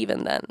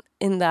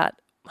 in that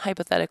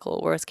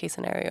hypothetical worst case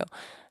scenario,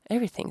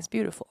 everything's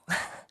beautiful.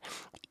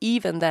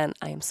 Even then,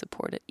 I am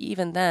supported.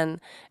 Even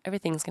then,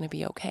 everything's going to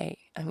be okay.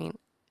 I mean,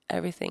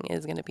 everything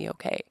is going to be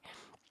okay.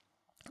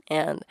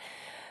 And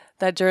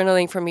that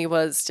journaling for me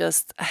was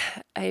just,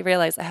 I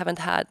realized I haven't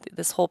had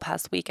this whole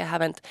past week. I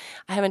haven't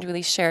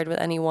really shared with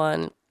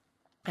anyone.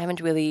 I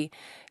haven't really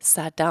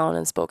sat down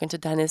and spoken to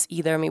Dennis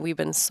either. I mean, we've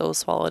been so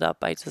swallowed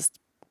up by just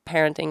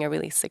parenting a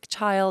really sick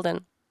child.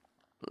 And,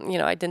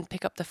 I didn't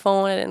pick up the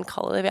phone. I didn't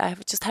call Olivia. I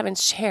just haven't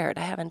shared.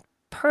 I haven't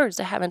purged.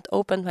 I haven't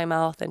opened my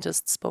mouth and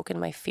just spoken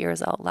my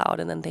fears out loud,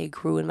 and then they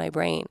grew in my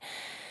brain.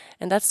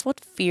 And that's what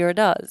fear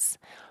does.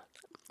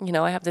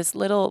 I have this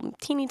little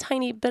teeny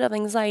tiny bit of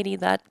anxiety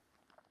that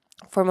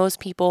for most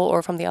people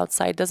or from the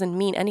outside doesn't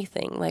mean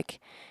anything. Like,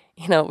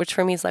 which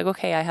for me is like,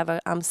 okay,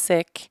 I'm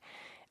sick.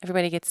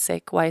 Everybody gets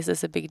sick. Why is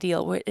this a big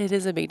deal? Well, it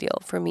is a big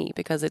deal for me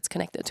because it's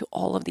connected to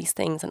all of these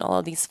things and all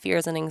of these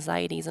fears and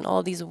anxieties and all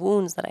of these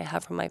wounds that I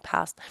have from my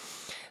past.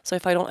 So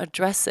if I don't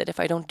address it, if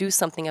I don't do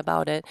something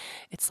about it,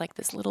 it's like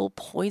this little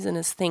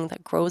poisonous thing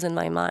that grows in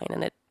my mind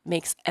and it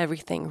makes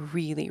everything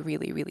really,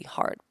 really, really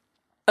hard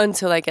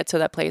until I get to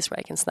that place where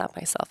I can snap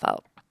myself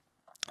out.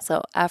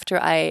 So after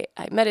I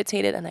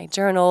meditated and I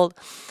journaled,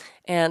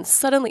 and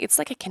suddenly it's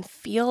like I can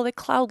feel the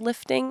cloud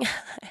lifting.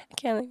 I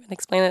can't even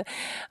explain it.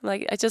 I'm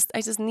like, I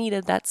just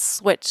needed that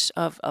switch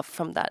of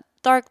from that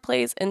dark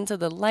place into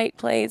the light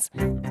place.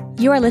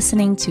 You are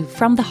listening to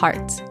From the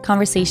Heart,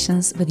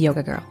 Conversations with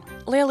Yoga Girl.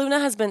 Lea Luna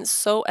has been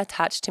so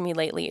attached to me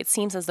lately, it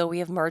seems as though we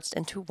have merged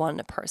into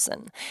one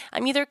person.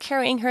 I'm either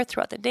carrying her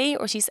throughout the day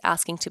or she's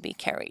asking to be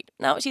carried.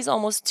 Now she's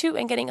almost 2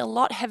 and getting a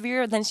lot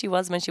heavier than she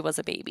was when she was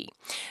a baby.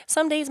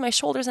 Some days my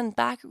shoulders and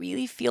back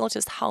really feel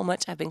just how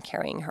much I've been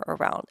carrying her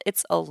around.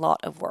 It's a lot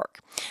of work.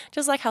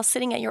 Just like how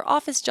sitting at your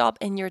office job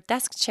in your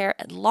desk chair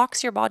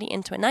locks your body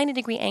into a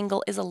 90-degree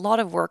angle is a lot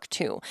of work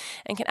too,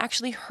 and can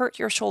actually hurt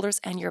your shoulders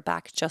and your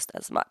back just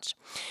as much.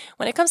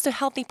 When it comes to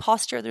healthy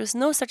posture, there's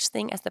no such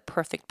thing as the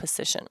perfect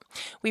position.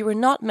 We were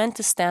not meant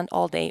to stand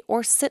all day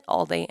or sit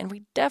all day, and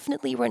we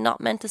definitely were not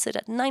meant to sit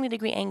at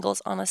 90-degree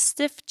angles on a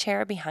stiff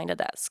chair behind a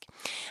desk.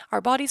 Our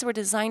bodies were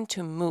designed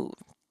to move.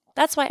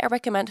 That's why I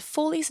recommend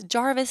Foley's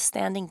Jarvis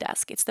Standing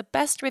Desk. It's the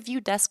best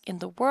review desk in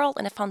the world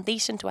and a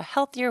foundation to a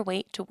healthier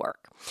way to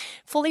work.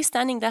 Foley's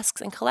standing desks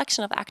and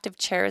collection of active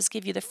chairs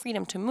give you the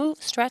freedom to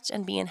move, stretch,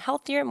 and be in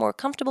healthier, more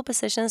comfortable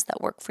positions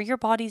that work for your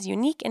body's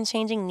unique and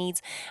changing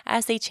needs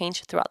as they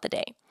change throughout the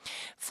day.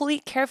 Foley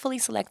carefully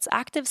selects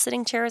active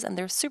sitting chairs, and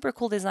their super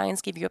cool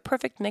designs give you a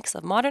perfect mix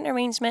of modern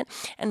arrangement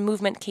and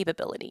movement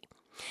capability.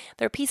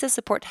 Their pieces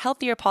support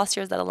healthier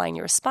postures that align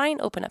your spine,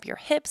 open up your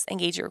hips,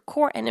 engage your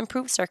core, and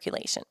improve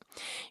circulation.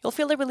 You'll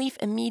feel the relief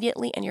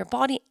immediately, and your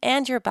body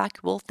and your back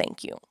will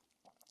thank you.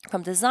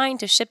 From design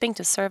to shipping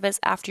to service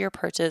after your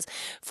purchase,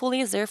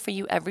 Fully is there for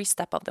you every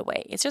step of the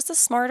way. It's just a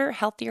smarter,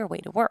 healthier way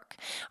to work,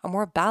 a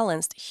more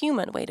balanced,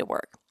 human way to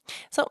work.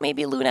 So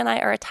maybe Luna and I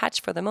are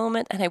attached for the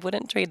moment, and I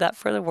wouldn't trade that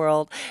for the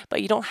world,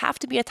 but you don't have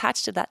to be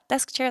attached to that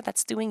desk chair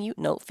that's doing you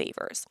no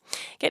favors.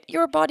 Get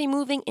your body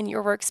moving in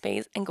your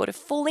workspace and go to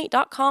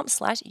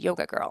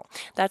fully.com/yoga girl.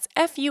 That's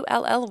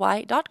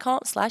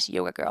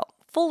FULLY.com/yoga girl.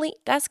 Fully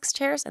desks,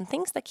 chairs, and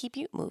things that keep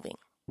you moving.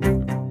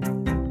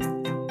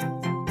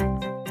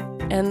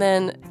 And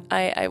then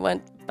I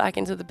went back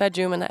into the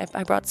bedroom and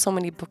I brought so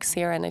many books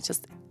here, and I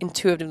just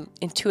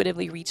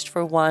intuitively reached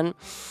for one.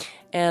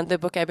 And the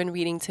book I've been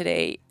reading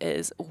today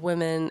is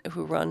Women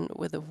Who Run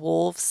with the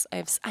Wolves.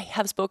 I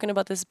have spoken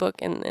about this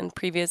book in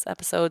previous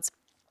episodes.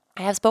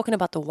 I have spoken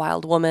about the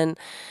wild woman.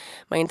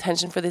 My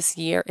intention for this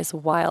year is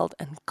wild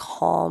and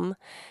calm.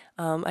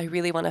 I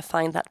really want to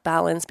find that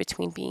balance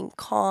between being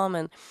calm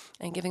and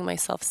giving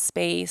myself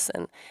space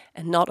and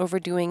not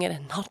overdoing it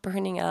and not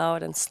burning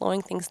out and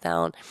slowing things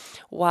down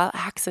while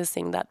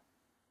accessing that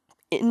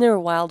inner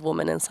wild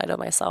woman inside of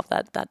myself,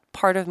 that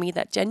part of me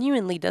that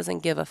genuinely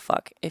doesn't give a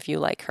fuck if you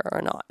like her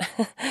or not.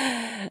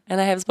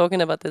 And I have spoken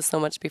about this so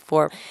much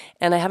before,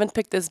 and I haven't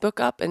picked this book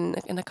up in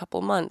a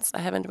couple months. I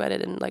haven't read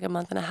it in like a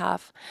month and a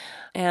half,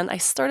 and I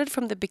started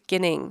from the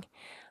beginning.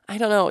 I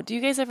don't know. Do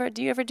you ever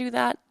do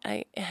that?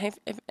 I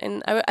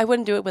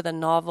wouldn't do it with a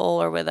novel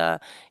or with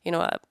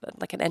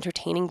like an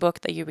entertaining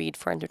book that you read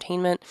for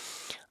entertainment.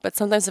 But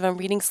sometimes if I'm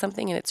reading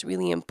something and it's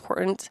really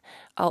important,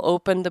 I'll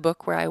open the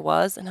book where I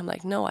was and I'm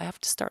like, no, I have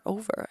to start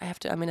over.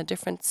 I'm in a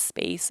different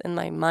space in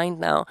my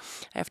mind now.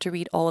 I have to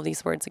read all of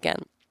these words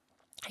again.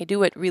 I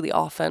do it really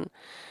often,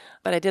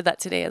 but I did that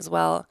today as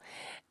well.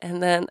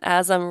 And then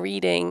as I'm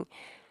reading,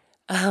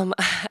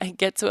 I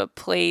get to a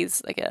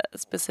place, like a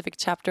specific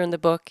chapter in the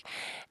book,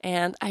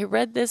 and I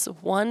read this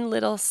one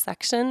little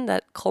section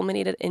that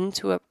culminated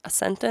into a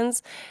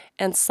sentence,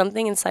 and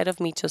something inside of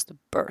me just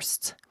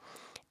burst.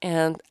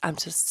 And I'm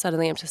just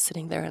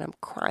sitting there and I'm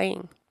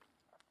crying.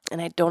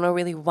 And I don't know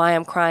really why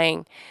I'm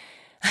crying.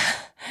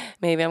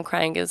 Maybe I'm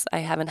crying because I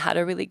haven't had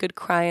a really good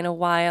cry in a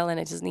while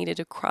and I just needed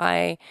to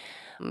cry.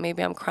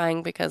 Maybe I'm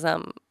crying because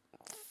I'm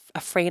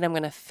afraid I'm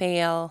going to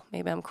fail.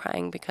 Maybe I'm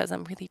crying because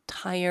I'm really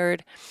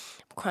tired.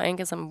 I'm crying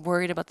because I'm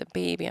worried about the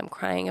baby. I'm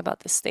crying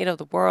about the state of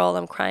the world.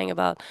 I'm crying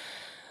about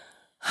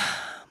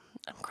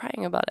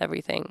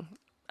everything.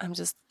 I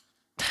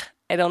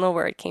don't know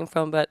where it came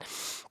from, but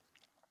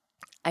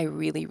I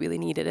really, really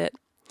needed it.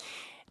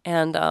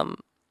 And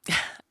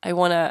I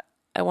want to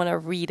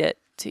read it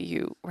to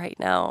you right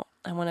now.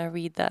 I want to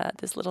read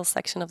this little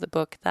section of the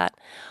book that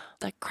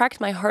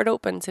cracked my heart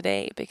open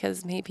today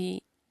because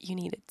maybe you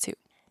need it too.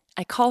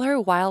 I call her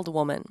Wild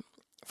Woman.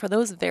 For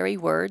those very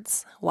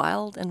words,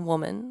 wild and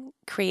woman,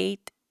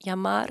 create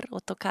llamar o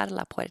tocar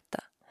la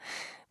puerta,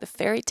 the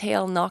fairy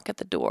tale knock at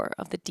the door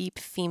of the deep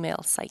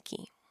female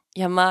psyche.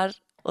 Llamar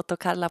o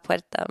tocar la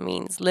puerta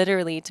means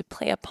literally to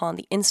play upon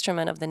the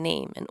instrument of the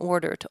name in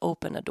order to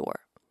open a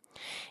door.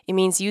 It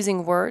means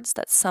using words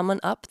that summon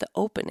up the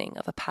opening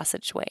of a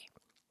passageway.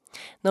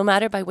 No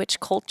matter by which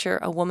culture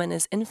a woman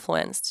is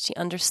influenced, she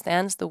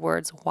understands the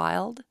words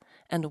wild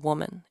and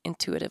woman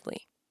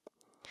intuitively.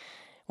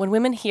 When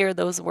women hear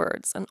those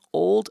words, an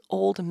old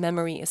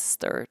memory is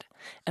stirred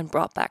and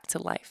brought back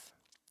to life.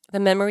 The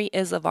memory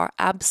is of our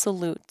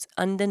absolute,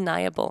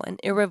 undeniable, and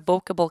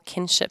irrevocable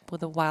kinship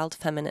with the wild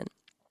feminine.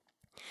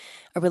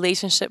 A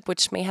relationship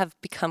which may have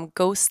become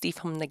ghostly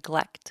from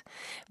neglect,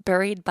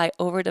 buried by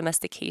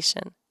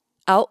over-domestication,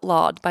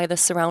 outlawed by the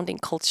surrounding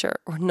culture,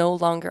 or no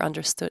longer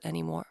understood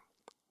anymore.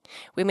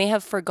 We may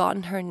have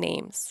forgotten her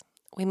names.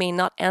 We may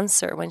not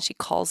answer when she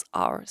calls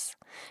ours,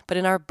 but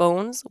in our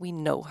bones we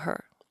know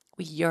her.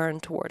 We yearn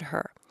toward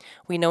her.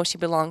 We know she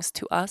belongs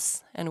to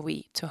us and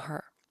we to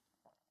her.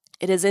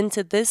 It is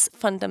into this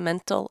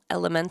fundamental,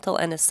 elemental,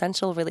 and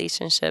essential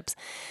relationships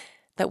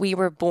that we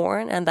were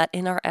born and that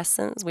in our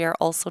essence we are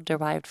also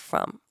derived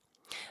from.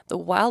 The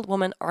wild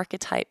woman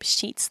archetype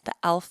sheets the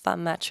alpha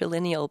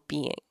matrilineal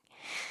being.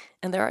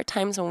 And there are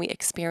times when we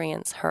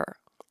experience her,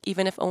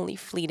 even if only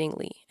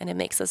fleetingly, and it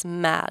makes us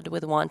mad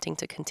with wanting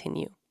to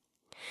continue.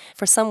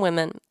 For some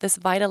women, this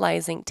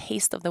vitalizing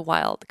taste of the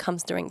wild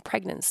comes during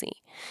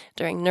pregnancy,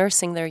 during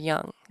nursing their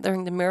young,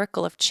 during the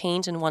miracle of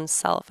change in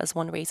oneself as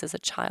one raises a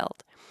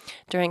child,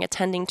 during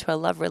attending to a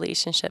love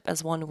relationship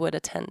as one would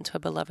attend to a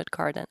beloved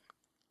garden.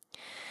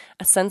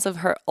 A sense of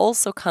her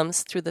also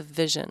comes through the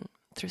vision,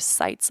 through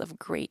sights of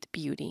great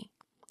beauty.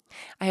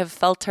 I have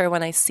felt her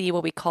when I see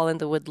what we call in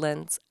the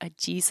woodlands a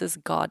Jesus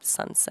God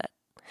sunset.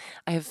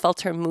 I have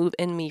felt her move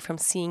in me from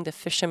seeing the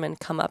fishermen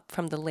come up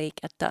from the lake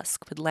at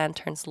dusk with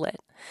lanterns lit,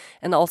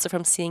 and also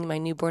from seeing my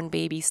newborn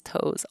baby's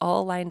toes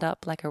all lined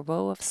up like a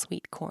row of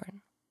sweet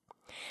corn.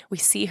 We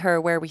see her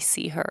where we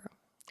see her,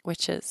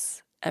 which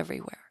is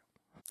everywhere.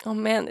 Oh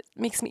man, it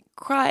makes me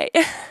cry.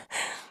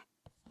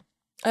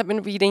 I've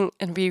been reading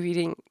and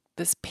rereading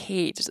this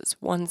page, this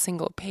one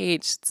single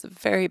page. It's the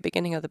very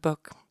beginning of the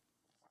book.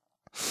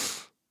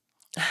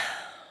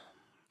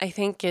 I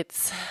think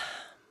it's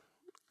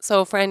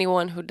So for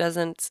anyone who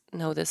doesn't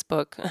know this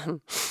book,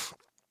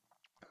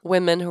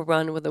 Women Who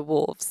Run with the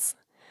Wolves,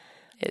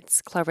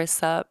 it's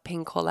Clarissa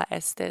Pinkola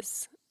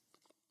Estes.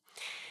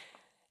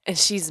 And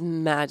she's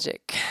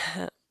magic.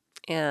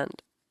 And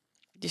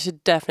you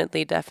should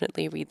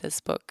definitely read this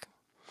book.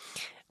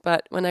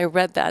 But when I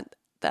read that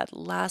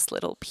last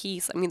little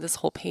piece, I mean, this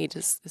whole page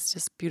is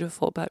just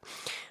beautiful, but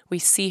we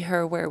see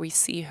her where we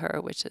see her,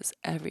 which is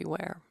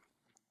everywhere.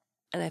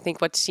 And I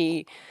think what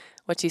she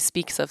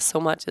speaks of so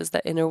much is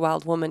that inner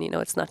wild woman.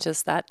 It's not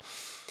just that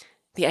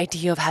the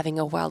idea of having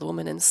a wild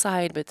woman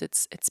inside, but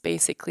it's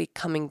basically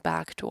coming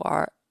back to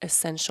our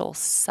essential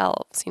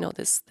selves,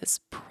 this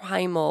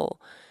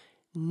primal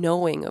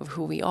knowing of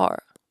who we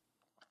are.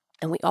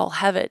 And we all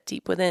have it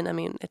deep within. I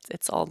mean,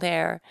 it's all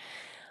there.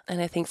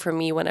 And I think for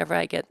me, whenever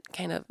I get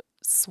kind of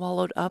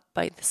swallowed up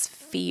by this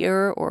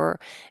fear or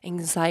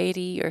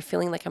anxiety or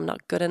feeling like I'm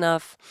not good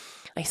enough,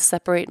 I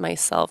separate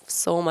myself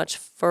so much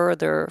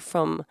further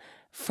from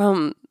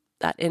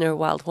that inner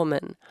wild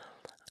woman.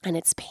 And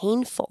it's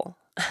painful.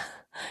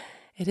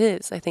 It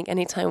is. I think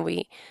anytime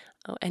we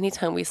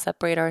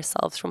separate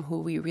ourselves from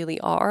who we really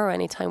are, or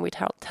anytime we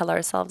tell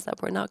ourselves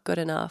that we're not good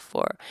enough,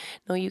 or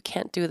no, you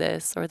can't do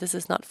this, or this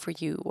is not for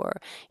you, or,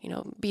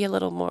 be a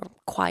little more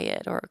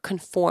quiet, or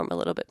conform a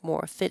little bit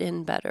more, fit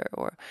in better,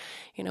 or,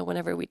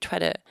 whenever we try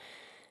to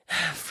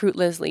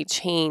fruitlessly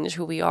change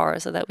who we are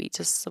so that we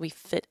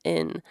fit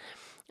in,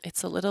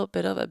 it's a little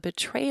bit of a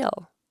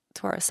betrayal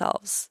to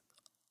ourselves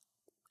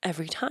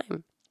every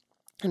time.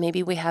 And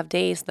maybe we have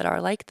days that are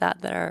like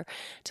that are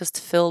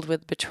just filled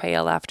with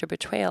betrayal after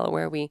betrayal,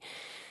 where we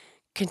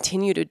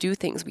continue to do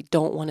things we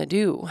don't want to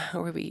do,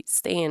 or where we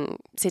stay in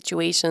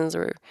situations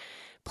or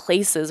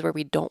places where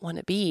we don't want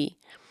to be.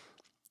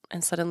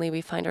 And suddenly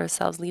we find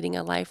ourselves leading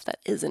a life that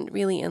isn't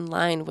really in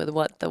line with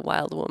what the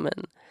wild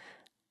woman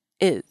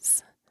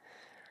is.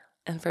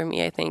 And for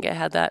me, I think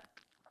it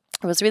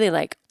was really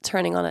like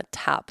turning on a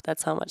tap.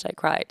 That's how much I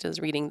cried just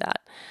reading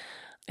that.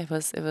 It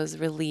was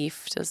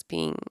relief, just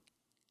being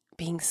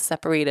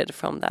separated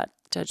from that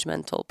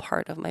judgmental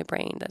part of my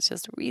brain that's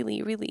just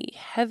really, really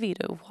heavy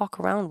to walk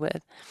around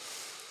with.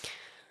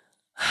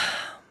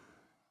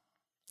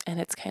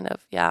 And it's kind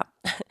of, yeah.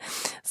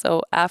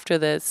 So after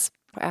this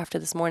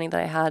morning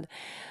that I had,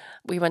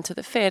 we went to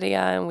the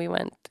feria and we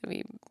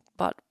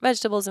bought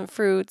vegetables and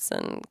fruits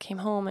and came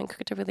home and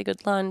cooked a really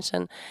good lunch.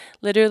 And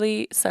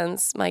literally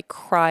since my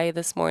cry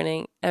this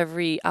morning,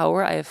 every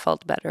hour I have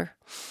felt better.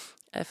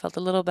 I felt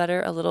a little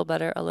better, a little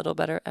better, a little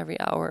better every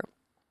hour.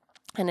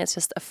 And it's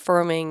just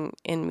affirming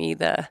in me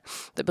the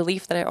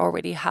belief that I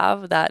already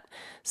have, that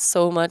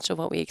so much of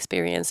what we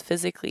experience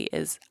physically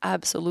is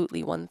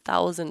absolutely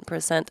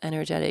 1000%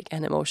 energetic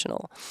and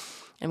emotional.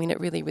 I mean, it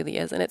really, really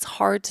is. And it's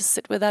hard to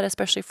sit with that,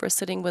 especially if we're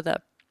sitting with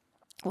a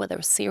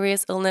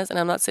serious illness. And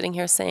I'm not sitting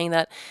here saying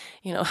that,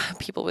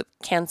 people with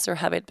cancer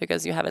have it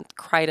because you haven't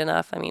cried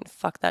enough. I mean,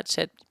 fuck that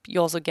shit.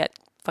 You also get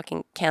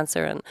fucking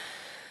cancer and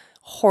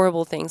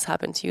horrible things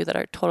happen to you that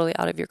are totally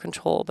out of your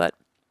control. But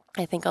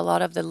I think a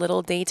lot of the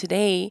little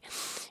day-to-day,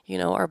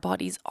 our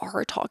bodies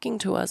are talking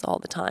to us all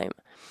the time.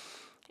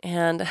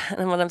 And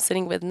what I'm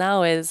sitting with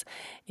now is,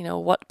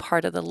 what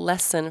part of the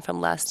lesson from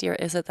last year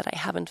is it that I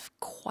haven't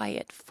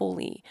quite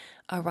fully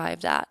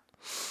arrived at?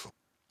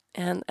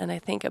 And I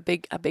think a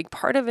big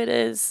part of it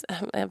is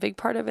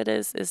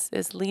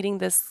leading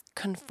this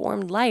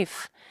conformed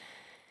life.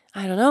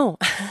 I don't know.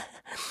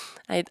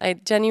 I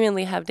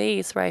genuinely have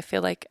days where I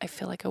feel like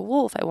a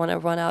wolf. I want to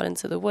run out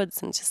into the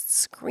woods and just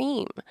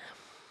scream.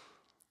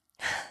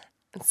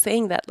 And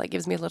saying that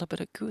gives me a little bit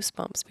of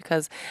goosebumps,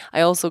 because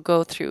I also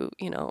go through,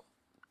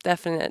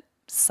 definite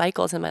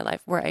cycles in my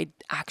life where I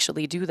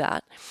actually do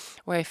that,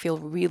 where I feel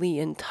really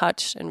in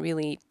touch and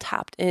really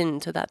tapped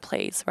into that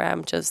place where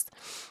I'm just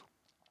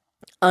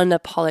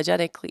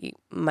unapologetically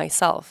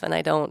myself, and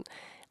I don't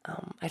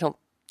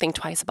think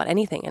twice about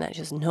anything, and I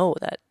just know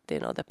that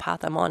the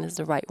path I'm on is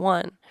the right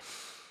one.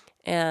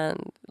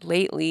 And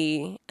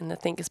lately, and I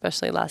think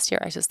especially last year,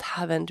 I just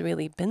haven't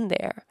really been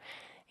there.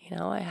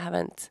 I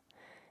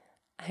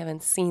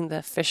haven't seen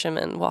the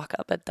fishermen walk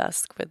up at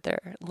dusk with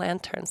their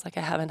lanterns. I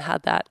haven't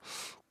had that.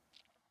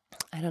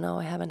 I don't know.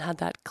 I haven't had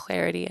that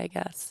clarity, I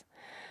guess.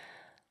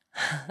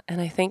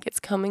 And I think it's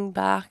coming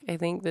back. I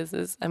think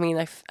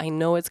I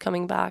know it's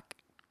coming back.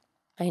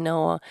 I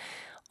know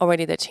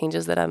already the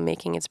changes that I'm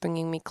making, it's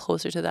bringing me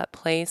closer to that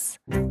place.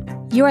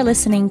 You are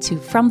listening to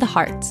From the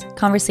Heart,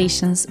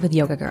 Conversations with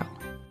Yoga Girl.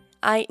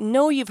 I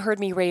know you've heard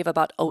me rave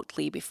about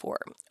Oatly before.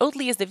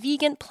 Oatly is the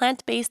vegan,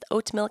 plant-based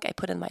oat milk I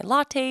put in my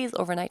lattes,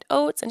 overnight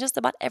oats, and just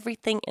about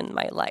everything in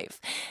my life.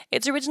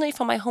 It's originally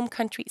from my home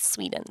country,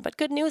 Sweden, but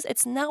good news,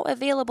 it's now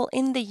available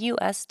in the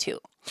US too.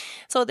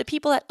 So the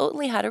people at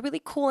Oatly had a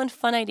really cool and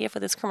fun idea for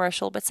this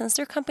commercial, but since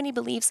their company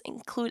beliefs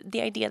include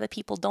the idea that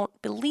people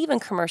don't believe in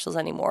commercials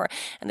anymore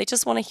and they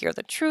just want to hear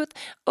the truth,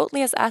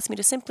 Oatly has asked me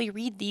to simply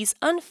read these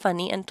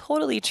unfunny and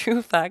totally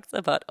true facts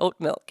about oat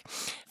milk.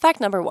 Fact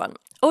number 1.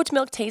 Oat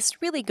milk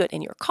tastes really good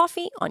in your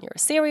coffee, on your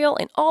cereal,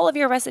 in all of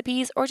your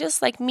recipes, or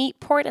just like me,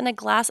 pour it in a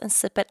glass and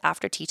sip it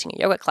after teaching a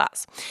yoga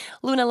class.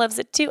 Luna loves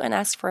it too and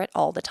asks for it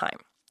all the time.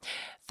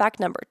 Fact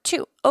number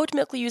 2, oat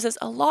milk uses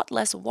a lot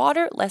less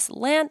water, less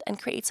land, and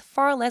creates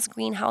far less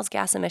greenhouse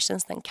gas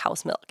emissions than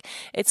cow's milk.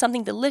 It's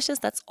something delicious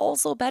that's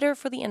also better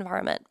for the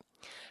environment.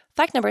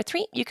 Fact number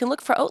 3, you can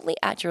look for Oatly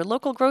at your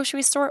local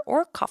grocery store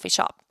or coffee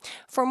shop.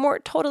 For more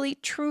totally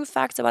true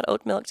facts about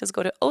oat milk, just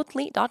go to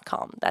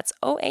oatly.com. That's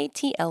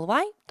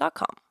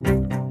OATLY.com.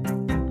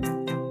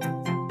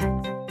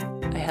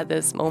 I had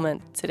this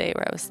moment today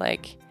where I was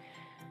like,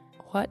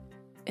 what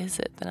is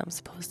it that I'm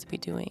supposed to be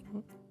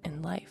doing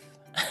in life?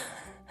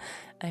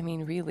 I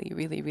mean, really,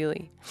 really,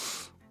 really.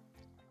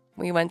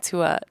 We went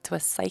to a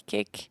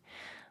psychic.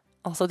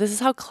 Also, this is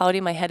how cloudy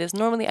my head is.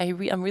 Normally,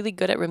 I'm really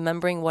good at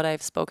remembering what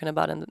I've spoken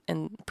about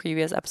in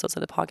previous episodes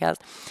of the podcast.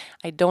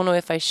 I don't know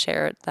if I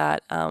shared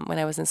that when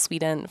I was in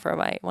Sweden for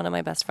one of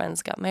my best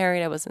friends got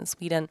married. I was in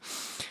Sweden,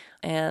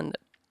 and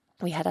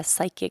we had a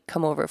psychic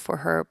come over for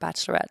her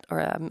bachelorette, or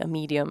a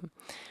medium.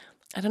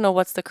 I don't know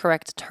what's the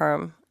correct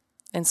term.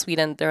 In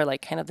Sweden, they're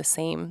like kind of the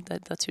same,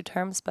 the two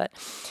terms,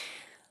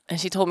 and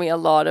she told me a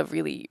lot of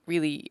really,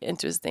 really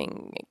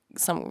interesting,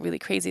 some really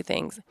crazy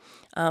things.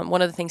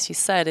 One of the things she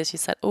said,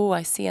 oh,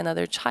 I see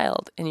another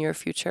child in your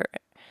future.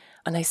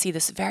 And I see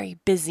this very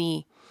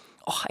busy,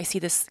 I see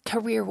this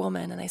career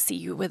woman, and I see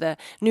you with a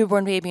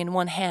newborn baby in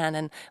one hand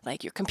and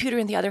like your computer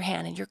in the other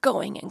hand, and you're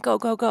going and go.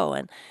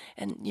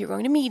 And you're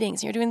going to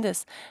meetings and you're doing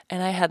this.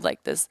 And I had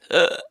like this,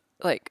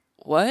 like,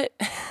 what?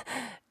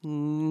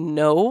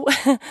 No.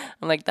 I'm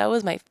like, that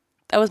was my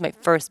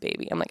first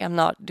baby. I'm like, I'm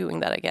not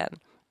doing that again.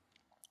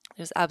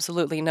 There's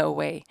absolutely no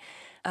way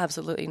I'm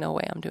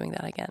doing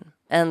that again.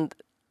 And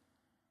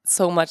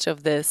so much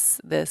of this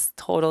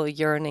total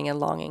yearning and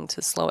longing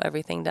to slow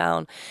everything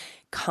down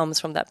comes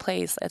from that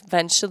place.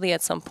 Eventually,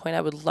 at some point,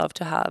 I would love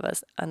to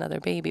have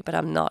another baby, but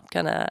I don't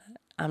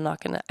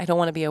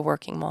want to be a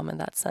working mom in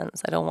that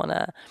sense. I don't want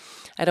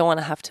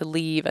to have to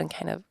leave and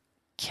kind of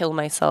kill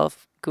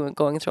myself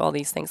going through all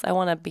these things. I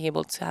want to be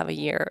able to have a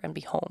year and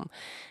be home.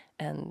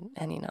 And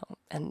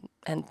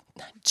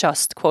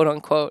just quote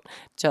unquote,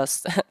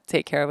 just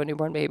take care of a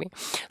newborn baby.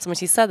 So when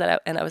she said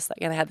that, I was like,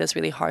 and I had this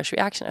really harsh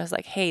reaction. I was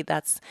like, hey,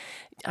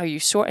 are you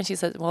sure? And she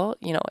said, well,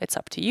 it's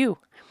up to you.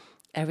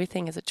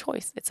 Everything is a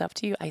choice. It's up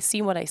to you. I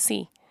see what I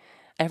see.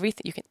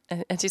 Everything you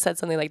can. And she said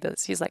something like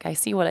this. She's like, I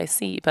see what I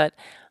see, but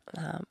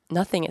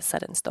nothing is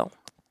set in stone.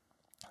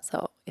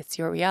 So it's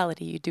your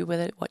reality. You do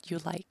with it what you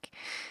like.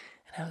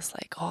 And I was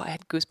like, I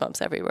had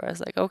goosebumps everywhere. I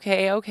was like,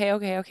 okay.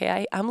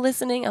 I'm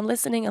listening. I'm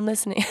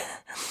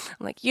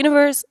like,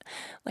 universe,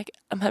 like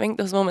I'm having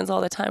those moments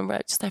all the time where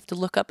I just have to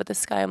look up at the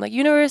sky. I'm like,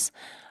 universe,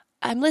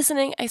 I'm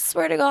listening. I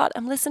swear to God,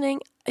 I'm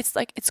listening. It's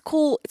like, it's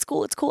cool.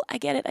 I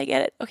get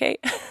it. Okay.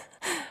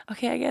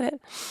 Okay, I get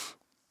it.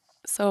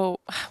 So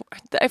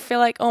I feel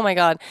like, oh my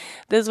God,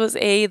 this was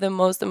the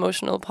most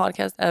emotional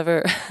podcast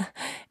ever.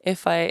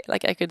 If I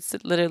could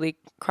literally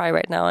cry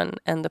right now and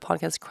end the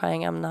podcast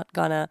crying. I'm not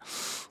gonna.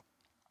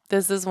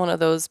 This is one of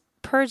those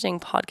purging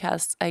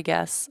podcasts, I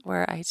guess,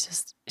 where I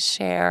just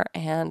share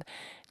and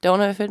don't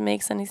know if it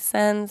makes any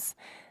sense.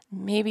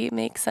 Maybe it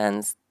makes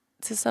sense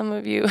to some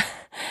of you,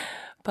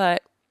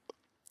 but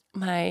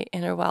my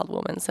inner wild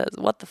woman says,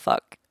 what the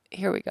fuck?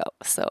 Here we go.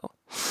 So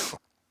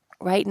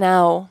right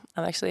now,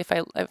 I'm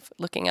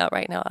looking out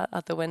right now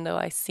out the window,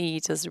 I see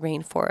just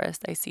rainforest.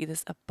 I see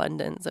this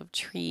abundance of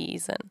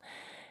trees, and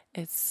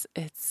it's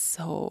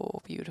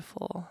so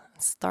beautiful.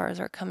 Stars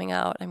are coming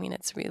out. I mean,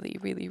 it's really,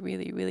 really,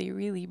 really, really,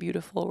 really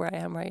beautiful where I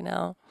am right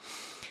now.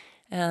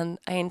 And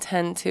I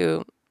intend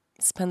to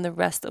spend the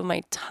rest of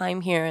my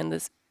time here in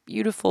this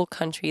beautiful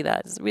country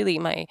that is really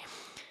my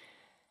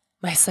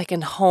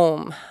second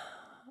home.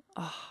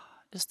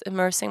 Just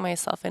immersing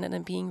myself in it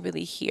and being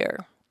really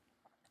here.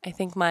 I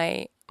think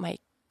my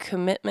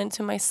commitment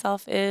to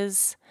myself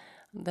is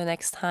the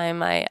next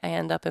time I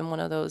end up in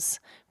one of those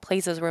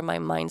places where my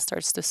mind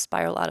starts to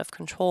spiral out of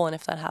control, and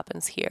if that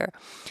happens here,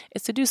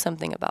 is to do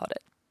something about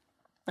it.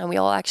 And we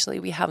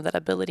have that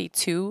ability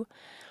to.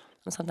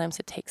 And sometimes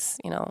it takes,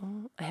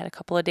 I had a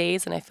couple of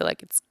days and I feel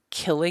like it's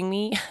killing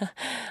me.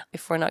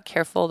 If we're not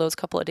careful, those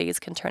couple of days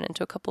can turn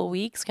into a couple of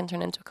weeks, can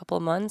turn into a couple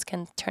of months,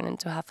 can turn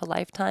into half a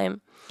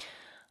lifetime.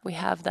 We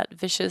have that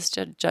vicious,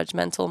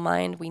 judgmental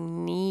mind. We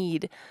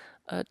need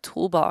a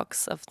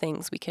toolbox of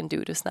things we can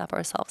do to snap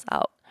ourselves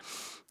out.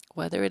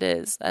 Whether it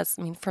is,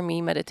 for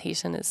me,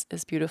 meditation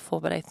is beautiful,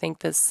 but I think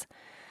the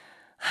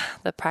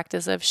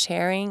practice of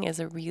sharing is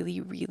a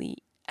really, really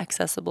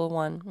accessible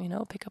one.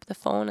 Pick up the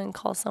phone and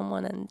call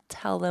someone and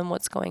tell them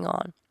what's going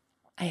on.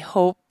 I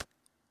hope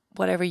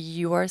whatever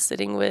you are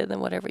sitting with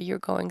and whatever you're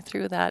going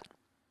through, that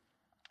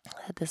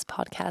this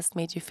podcast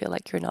made you feel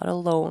like you're not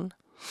alone.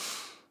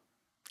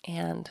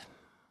 And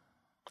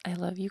I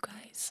love you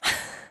guys.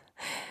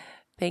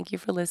 Thank you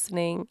for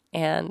listening.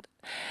 And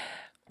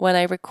when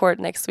I record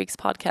next week's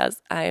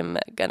podcast, I'm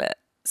going to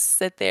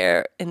sit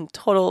there in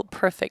total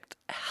perfect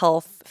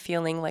health,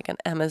 feeling like an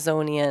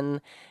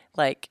Amazonian,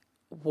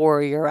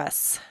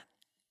 warrioress.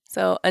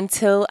 So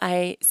until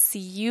I see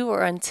you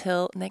or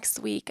until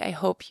next week, I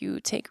hope you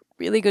take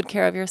really good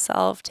care of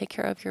yourself, take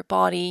care of your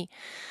body,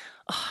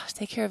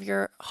 take care of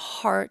your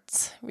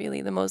heart,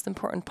 really the most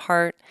important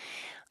part.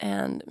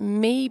 And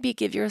maybe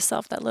give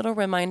yourself that little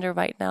reminder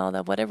right now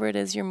that whatever it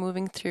is you're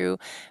moving through,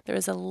 there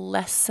is a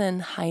lesson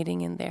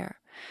hiding in there.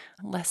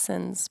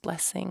 Lessons,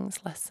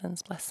 blessings,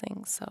 lessons,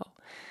 blessings. So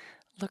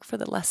look for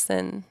the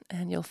lesson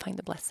and you'll find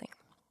the blessing.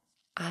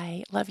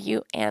 I love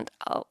you and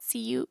I'll see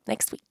you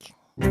next week.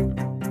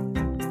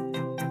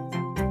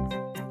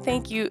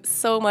 Thank you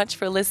so much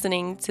for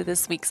listening to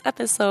this week's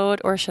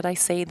episode, or should I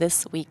say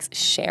this week's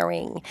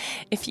sharing.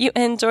 If you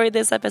enjoyed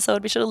this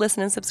episode, be sure to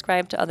listen and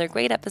subscribe to other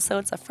great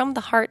episodes of From the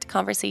Heart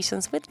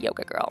Conversations with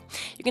Yoga Girl.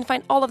 You can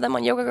find all of them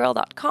on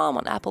yogagirl.com,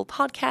 on Apple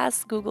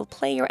Podcasts, Google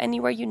Play, or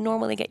anywhere you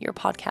normally get your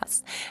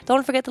podcasts.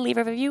 Don't forget to leave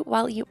a review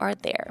while you are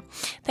there.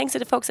 Thanks to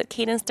the folks at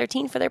Cadence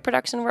 13 for their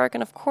production work,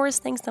 and of course,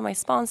 thanks to my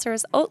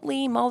sponsors,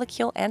 Oatly,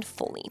 Molecule, and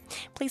Foley.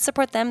 Please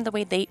support them the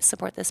way they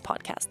support this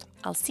podcast.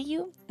 I'll see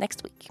you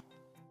next week.